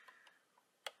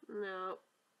 No.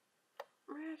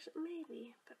 Actually,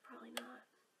 maybe, but probably not.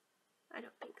 I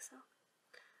don't think so.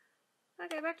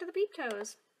 Okay, back to the beep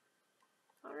toes.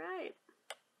 Alright.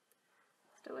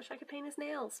 Still wish I could paint his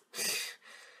nails.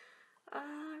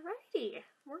 Alrighty.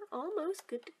 We're almost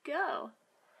good to go.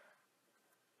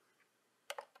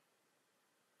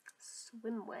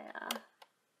 Swimwear.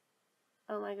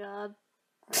 Oh my god.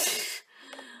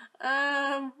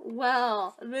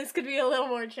 Well, this could be a little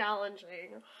more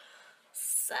challenging.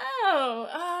 So,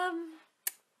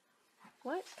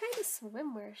 what kind of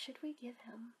swimwear should we give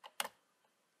him?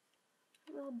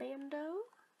 A little bandeau?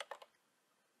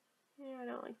 Yeah, I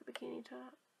don't like the bikini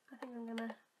top. I think I'm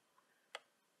gonna...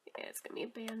 Yeah, it's gonna be a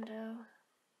bandeau.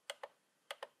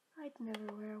 I'd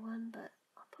never wear one, but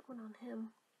I'll put one on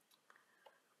him.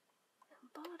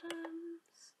 And bottoms...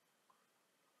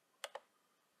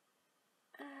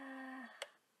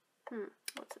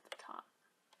 what's at the top?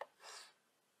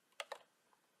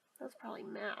 Those probably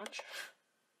match.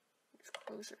 It's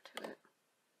closer to it.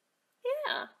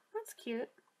 Yeah, that's cute.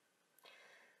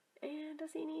 And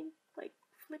does he need, like,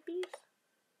 flippies?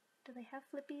 Do they have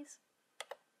flippies?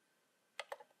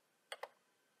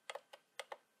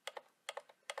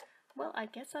 Well, I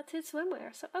guess that's his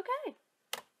swimwear, so okay.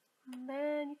 And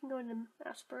then you can go into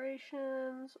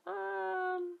aspirations.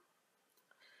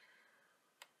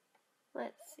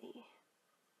 Let's see.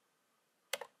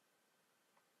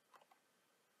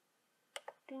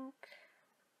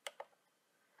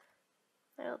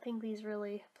 I don't think these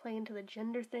really play into the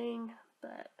gender thing,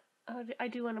 but I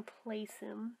do want to place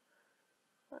him.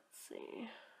 Let's see.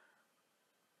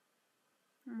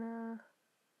 No.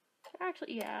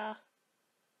 Actually, yeah.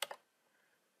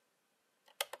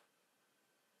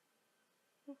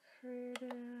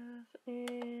 Creative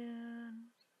and...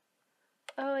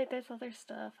 Oh wait, there's other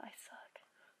stuff. I suck.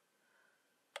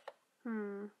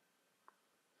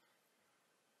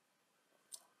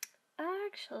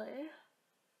 Actually,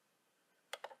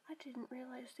 I didn't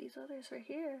realize these others were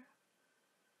here.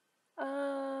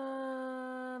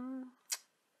 I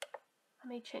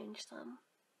may change them.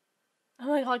 Oh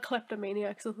my god,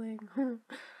 kleptomaniac's a thing.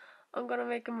 I'm gonna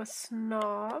make him a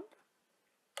snob.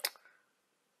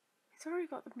 He's already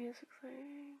got the music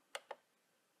thing.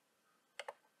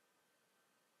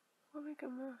 I'll make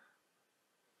him a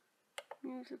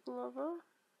music lover.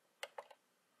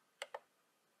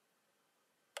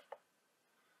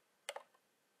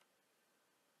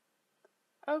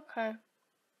 Okay.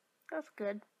 That's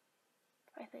good.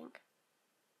 I think.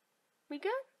 We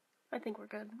good? I think we're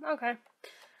good. Okay.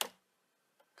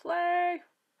 Play!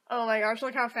 Oh my gosh,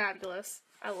 look how fabulous.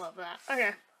 I love that.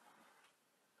 Okay.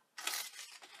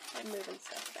 I'm moving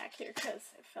stuff back here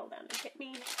because it fell down and hit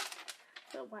me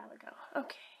a little while ago.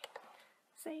 Okay.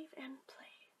 Save and play.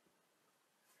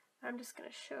 I'm just going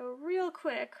to show real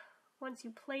quick, once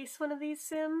you place one of these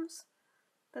Sims,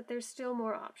 that there's still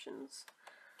more options.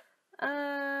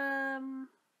 Am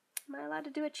I allowed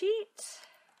to do a cheat?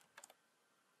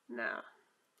 No,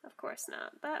 of course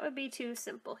not. That would be too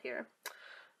simple here.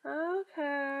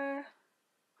 Okay.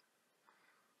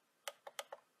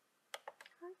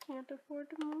 I can't afford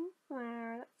to move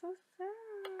there. That's so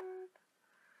sad.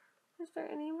 Is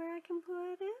there anywhere I can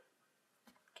put it?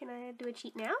 Can I do a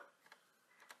cheat now?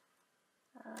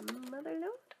 Mother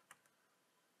note?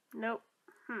 Nope.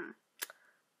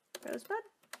 Rosebud?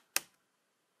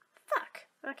 Fuck.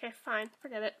 Okay, fine.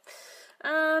 Forget it.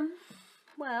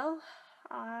 Well,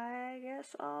 I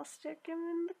guess I'll stick him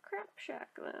in the crap shack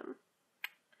then.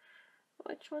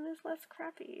 Which one is less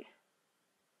crappy?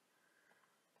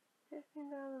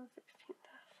 15,000, 16,000.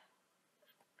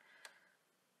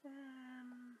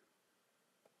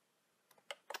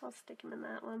 I'll stick him in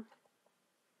that one.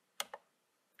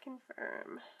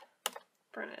 Confirm.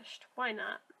 Furnished. Why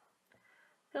not?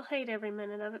 He'll hate every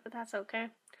minute of it, but that's okay.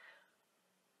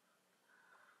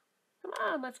 Come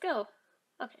on, let's go.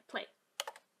 Okay, play.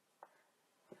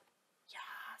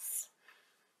 Yes.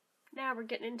 Now we're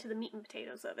getting into the meat and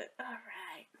potatoes of it.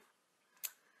 Alright.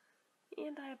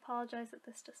 And I apologize that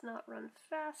this does not run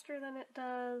faster than it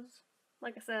does.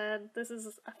 Like I said, this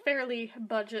is a fairly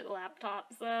budget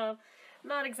laptop, so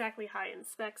not exactly high in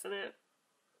specs in it.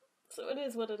 So it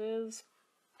is what it is.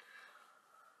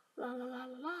 La la la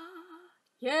la la.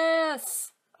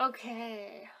 Yes!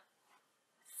 Okay.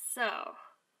 So,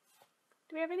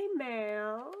 do we have any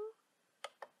mail?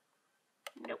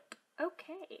 Nope.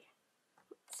 Okay.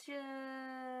 Let's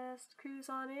just cruise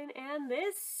on in, and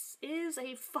this is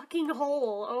a fucking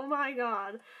hole. Oh my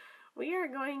god. We are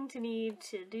going to need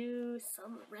to do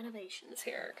some renovations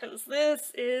here, because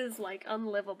this is, like,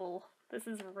 unlivable. This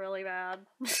is really bad.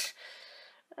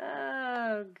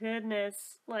 Oh,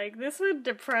 goodness. Like, this would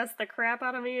depress the crap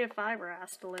out of me if I were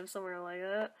asked to live somewhere like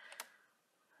that.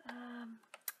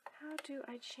 How do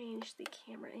I change the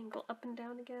camera angle up and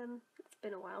down again? It's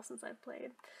been a while since I've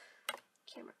played.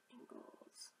 Camera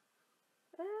angles.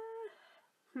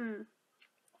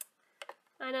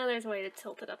 I know there's a way to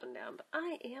tilt it up and down, but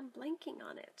I am blanking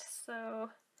on it,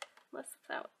 so unless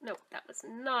that, nope, that was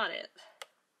not it.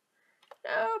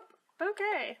 Nope,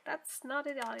 okay, that's not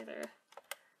it either.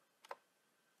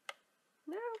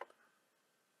 Nope.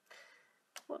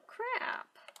 Well,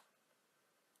 crap.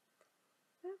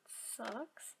 That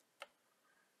sucks.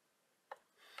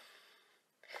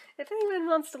 If anyone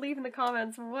wants to leave in the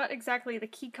comments what exactly the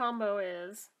key combo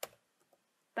is,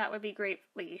 that would be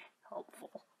greatly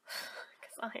helpful.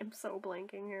 I am so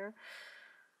blanking here.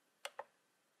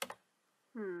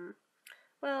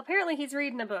 Well, apparently he's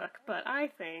reading a book, but I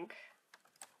think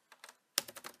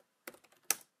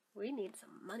we need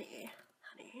some money,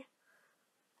 honey.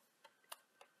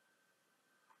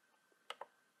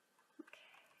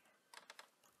 Okay.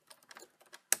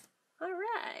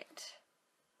 Alright.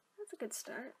 That's a good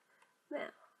start. Now,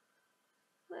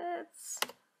 let's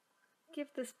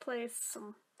give this place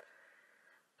some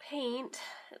paint,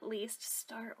 at least to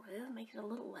start with. Make it a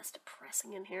little less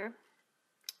depressing in here.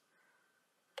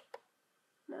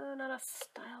 No, not a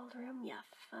styled room. Yeah,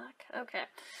 fuck. Okay.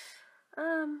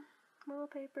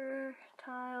 Wallpaper,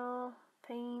 tile,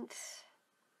 paint,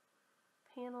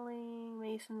 paneling,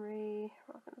 masonry,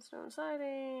 rock and stone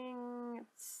siding,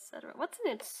 etc. What's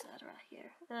an etc.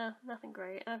 here? Nothing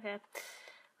great. Okay.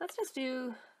 Let's just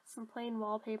do some plain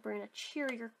wallpaper in a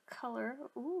cheerier color.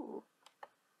 Ooh.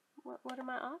 What are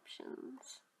my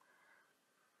options?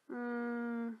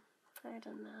 I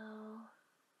don't know.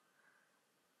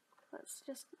 Let's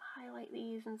just highlight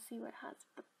these and see what has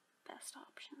the best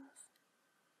options.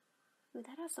 Ooh,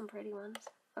 that has some pretty ones.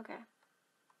 Okay.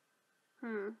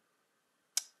 Do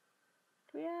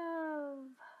we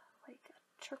have, like, a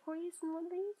turquoise in one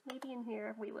of these? Maybe in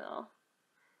here we will.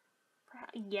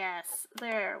 Perhaps. Yes,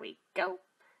 there we go.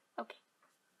 Okay.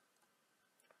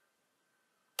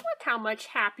 Look how much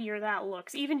happier that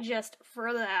looks, even just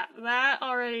for that. That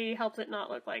already helps it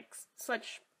not look like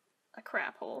such a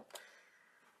crap hole.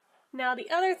 Now,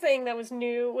 the other thing that was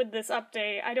new with this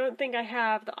update, I don't think I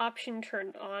have the option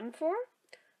turned on for.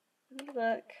 Let me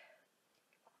look.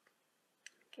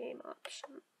 Game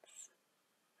options.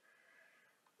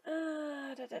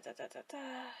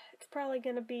 It's probably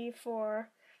going to be for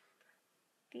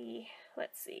the,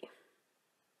 let's see.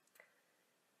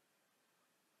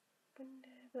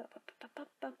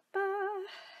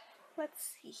 Let's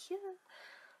see here.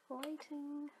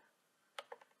 Lighting.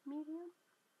 Medium.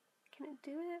 Can it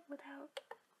do it without...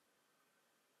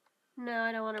 No,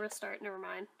 I don't want to restart. Never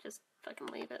mind. Just fucking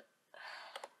leave it.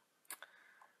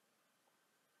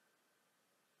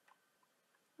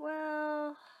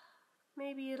 Well,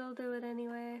 maybe it'll do it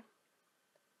anyway.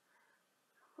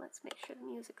 Let's make sure the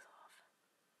music's off.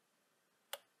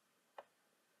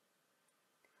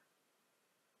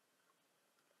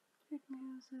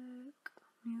 Music.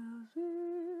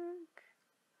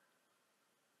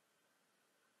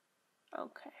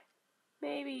 Okay.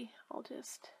 Maybe I'll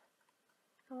just...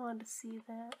 I wanted to see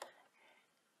that.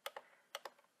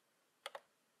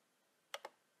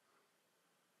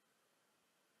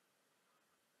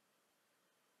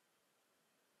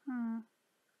 Can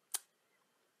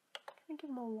I give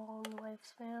him a long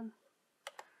lifespan?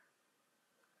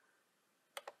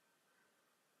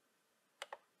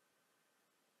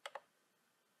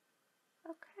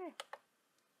 Okay.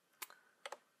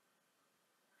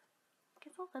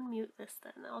 Gets I'll unmute this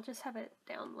then. I'll just have it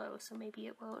down low so maybe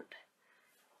it won't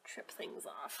trip things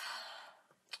off.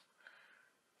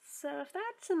 So if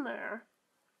that's in there,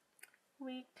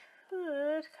 we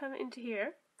could come into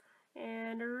here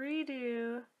and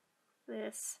redo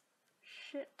this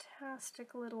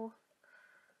shit-tastic little...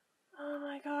 Oh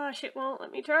my gosh, it won't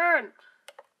let me turn!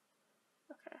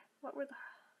 Okay, what were the...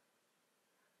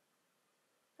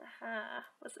 Aha,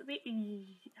 was it the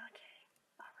E? Okay,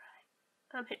 alright.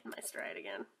 I'm hitting my stride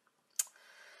again.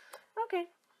 Okay.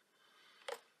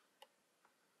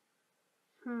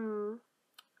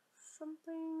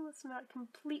 Something that's not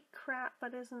complete crap,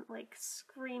 but isn't like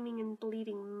screaming and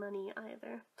bleeding money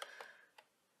either.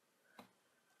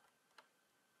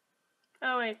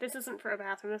 Oh wait, this isn't for a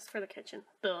bathroom, this is for the kitchen.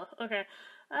 Duh, okay.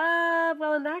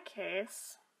 Well in that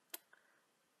case,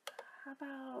 how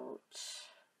about...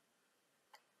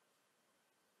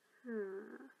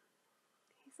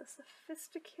 He's a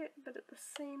sophisticate, but at the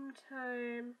same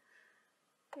time,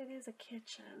 it is a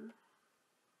kitchen.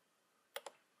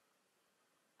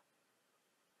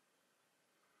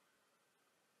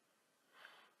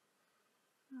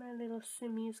 My little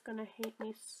Simmy's gonna hate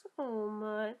me so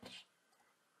much.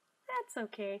 That's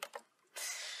okay.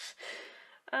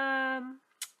 Alright.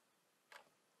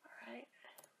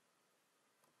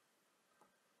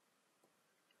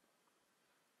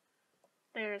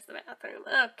 There's the bathroom.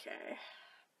 Okay.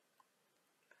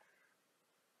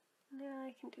 Now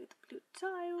I can do the blue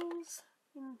tiles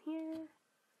in here.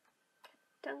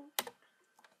 Dunk.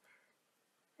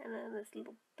 And then this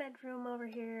little bedroom over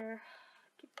here.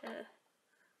 Get the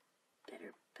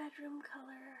better bedroom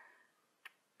color.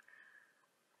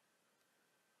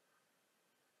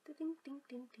 Ding ding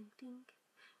ding ding ding.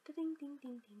 Ding ding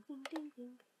ding ding ding ding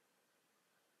ding.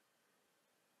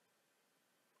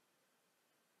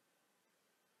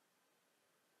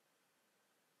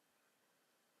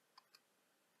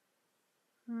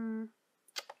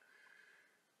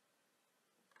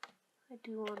 I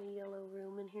do want a yellow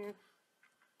room in here.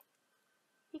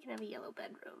 You can have a yellow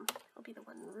bedroom. It'll be the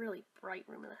one really bright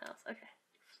room in the house. Okay,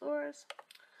 floors.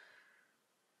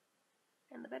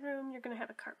 And the bedroom, you're gonna have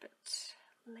a carpet.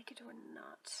 Like it or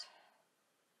not.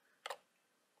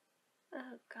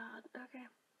 Oh god, okay.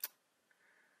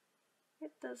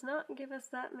 It does not give us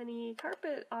that many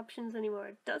carpet options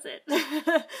anymore, does it?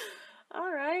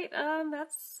 Alright,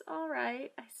 that's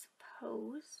alright, I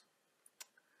suppose.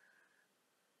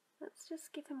 Let's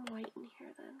just give him white in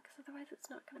here then, because otherwise it's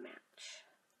not going to match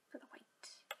for the white.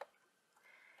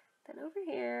 Then over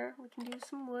here, we can do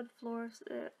some wood floors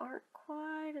that aren't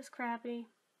quite as crappy.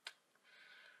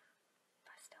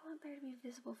 But I still want there to be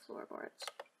visible floorboards.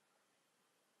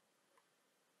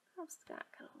 How's that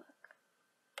going to look?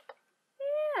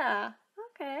 Yeah,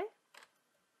 okay.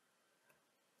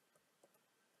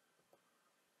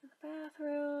 The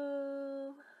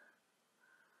bathroom.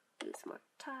 Do some more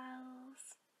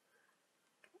tiles.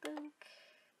 Dunk.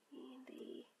 And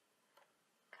a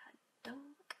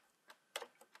dunk.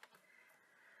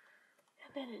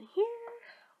 And then in here,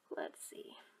 let's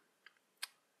see.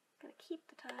 I'm gonna keep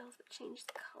the tiles but change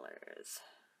the colors.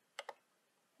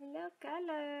 Hello,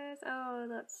 colors. Oh,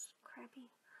 that's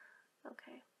crappy.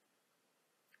 Okay.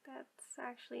 That's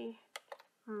actually,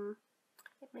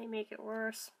 it may make it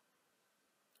worse.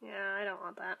 Yeah, I don't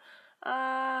want that.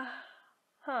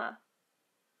 Huh.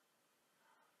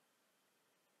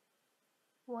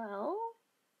 Well,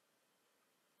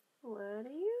 what do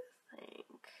you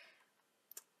think?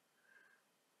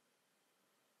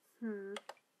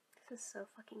 This is so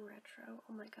fucking retro.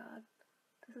 Oh my god.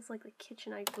 This is like the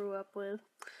kitchen I grew up with.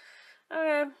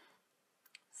 Okay.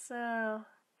 So,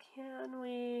 can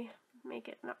we make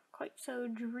it not quite so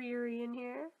dreary in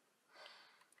here?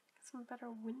 Some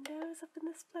better windows up in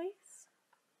this place?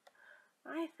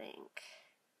 I think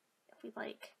if we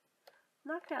like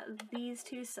knocked out these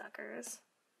two suckers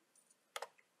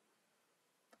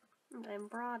and then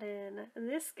brought in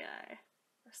this guy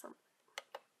or something.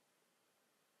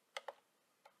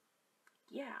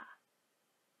 Yeah.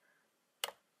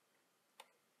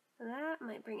 That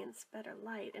might bring in some better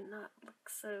light and not look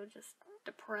so just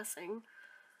depressing.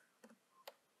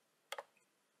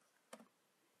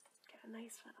 Got a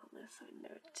nice one on this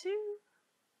window too.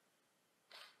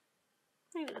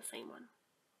 Maybe the same one.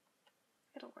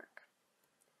 It'll work.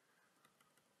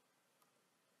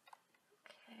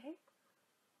 Okay.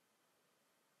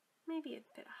 Maybe a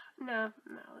bit. No,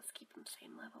 let's keep them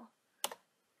same level.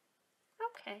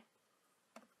 Okay.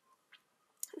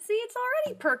 See, it's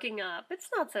already perking up. It's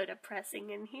not so depressing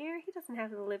in here. He doesn't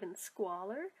have to live in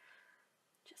squalor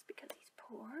just because he's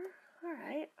poor.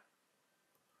 Alright.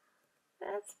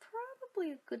 That's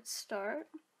probably a good start.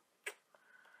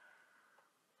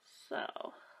 So,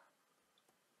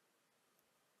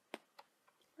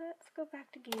 let's go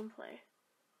back to gameplay.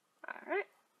 Alright.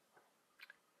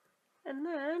 And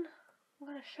then, I'm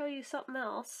going to show you something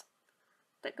else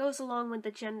that goes along with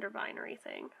the gender binary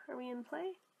thing. Are we in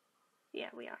play?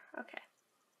 Yeah, we are. Okay.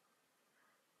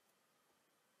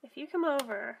 If you come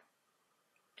over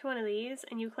to one of these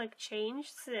and you click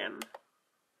Change Sim,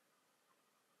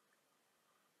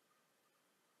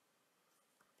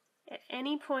 at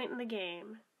any point in the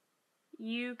game,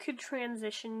 you could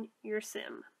transition your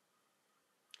sim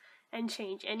and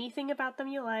change anything about them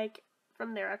you like,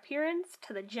 from their appearance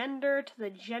to the gender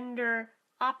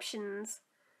options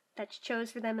that you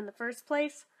chose for them in the first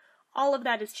place. All of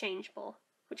that is changeable,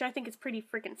 which I think is pretty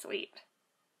freaking sweet.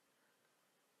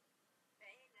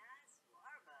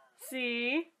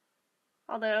 See?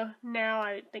 Although, now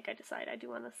I think I decide I do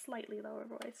want a slightly lower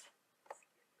voice.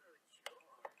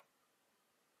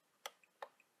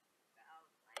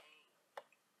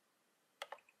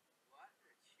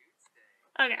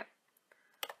 Okay.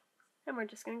 And we're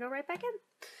just gonna go right back in.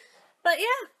 But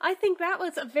yeah, I think that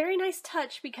was a very nice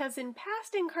touch, because in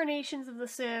past incarnations of The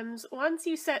Sims, once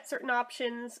you set certain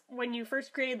options when you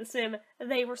first created the sim,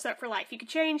 they were set for life. You could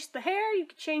change the hair, you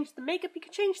could change the makeup, you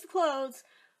could change the clothes,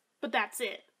 but that's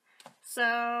it.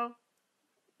 So,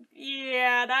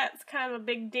 yeah, that's kind of a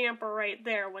big damper right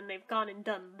there when they've gone and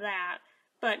done that.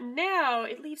 But now,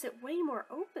 it leaves it way more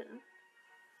open.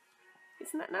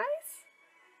 Isn't that nice?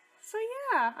 So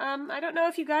yeah, I don't know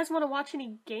if you guys want to watch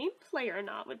any gameplay or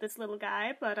not with this little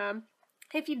guy, but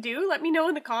if you do, let me know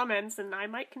in the comments, and I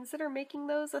might consider making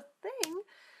those a thing.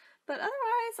 But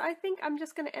otherwise, I think I'm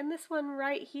just going to end this one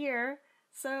right here.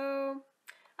 So,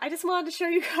 I just wanted to show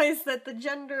you guys that the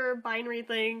gender binary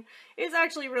thing is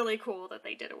actually really cool that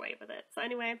they did away with it. So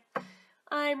anyway,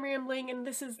 I'm rambling, and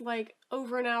this is like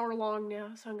over an hour long now,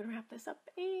 so I'm going to wrap this up,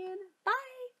 and bye!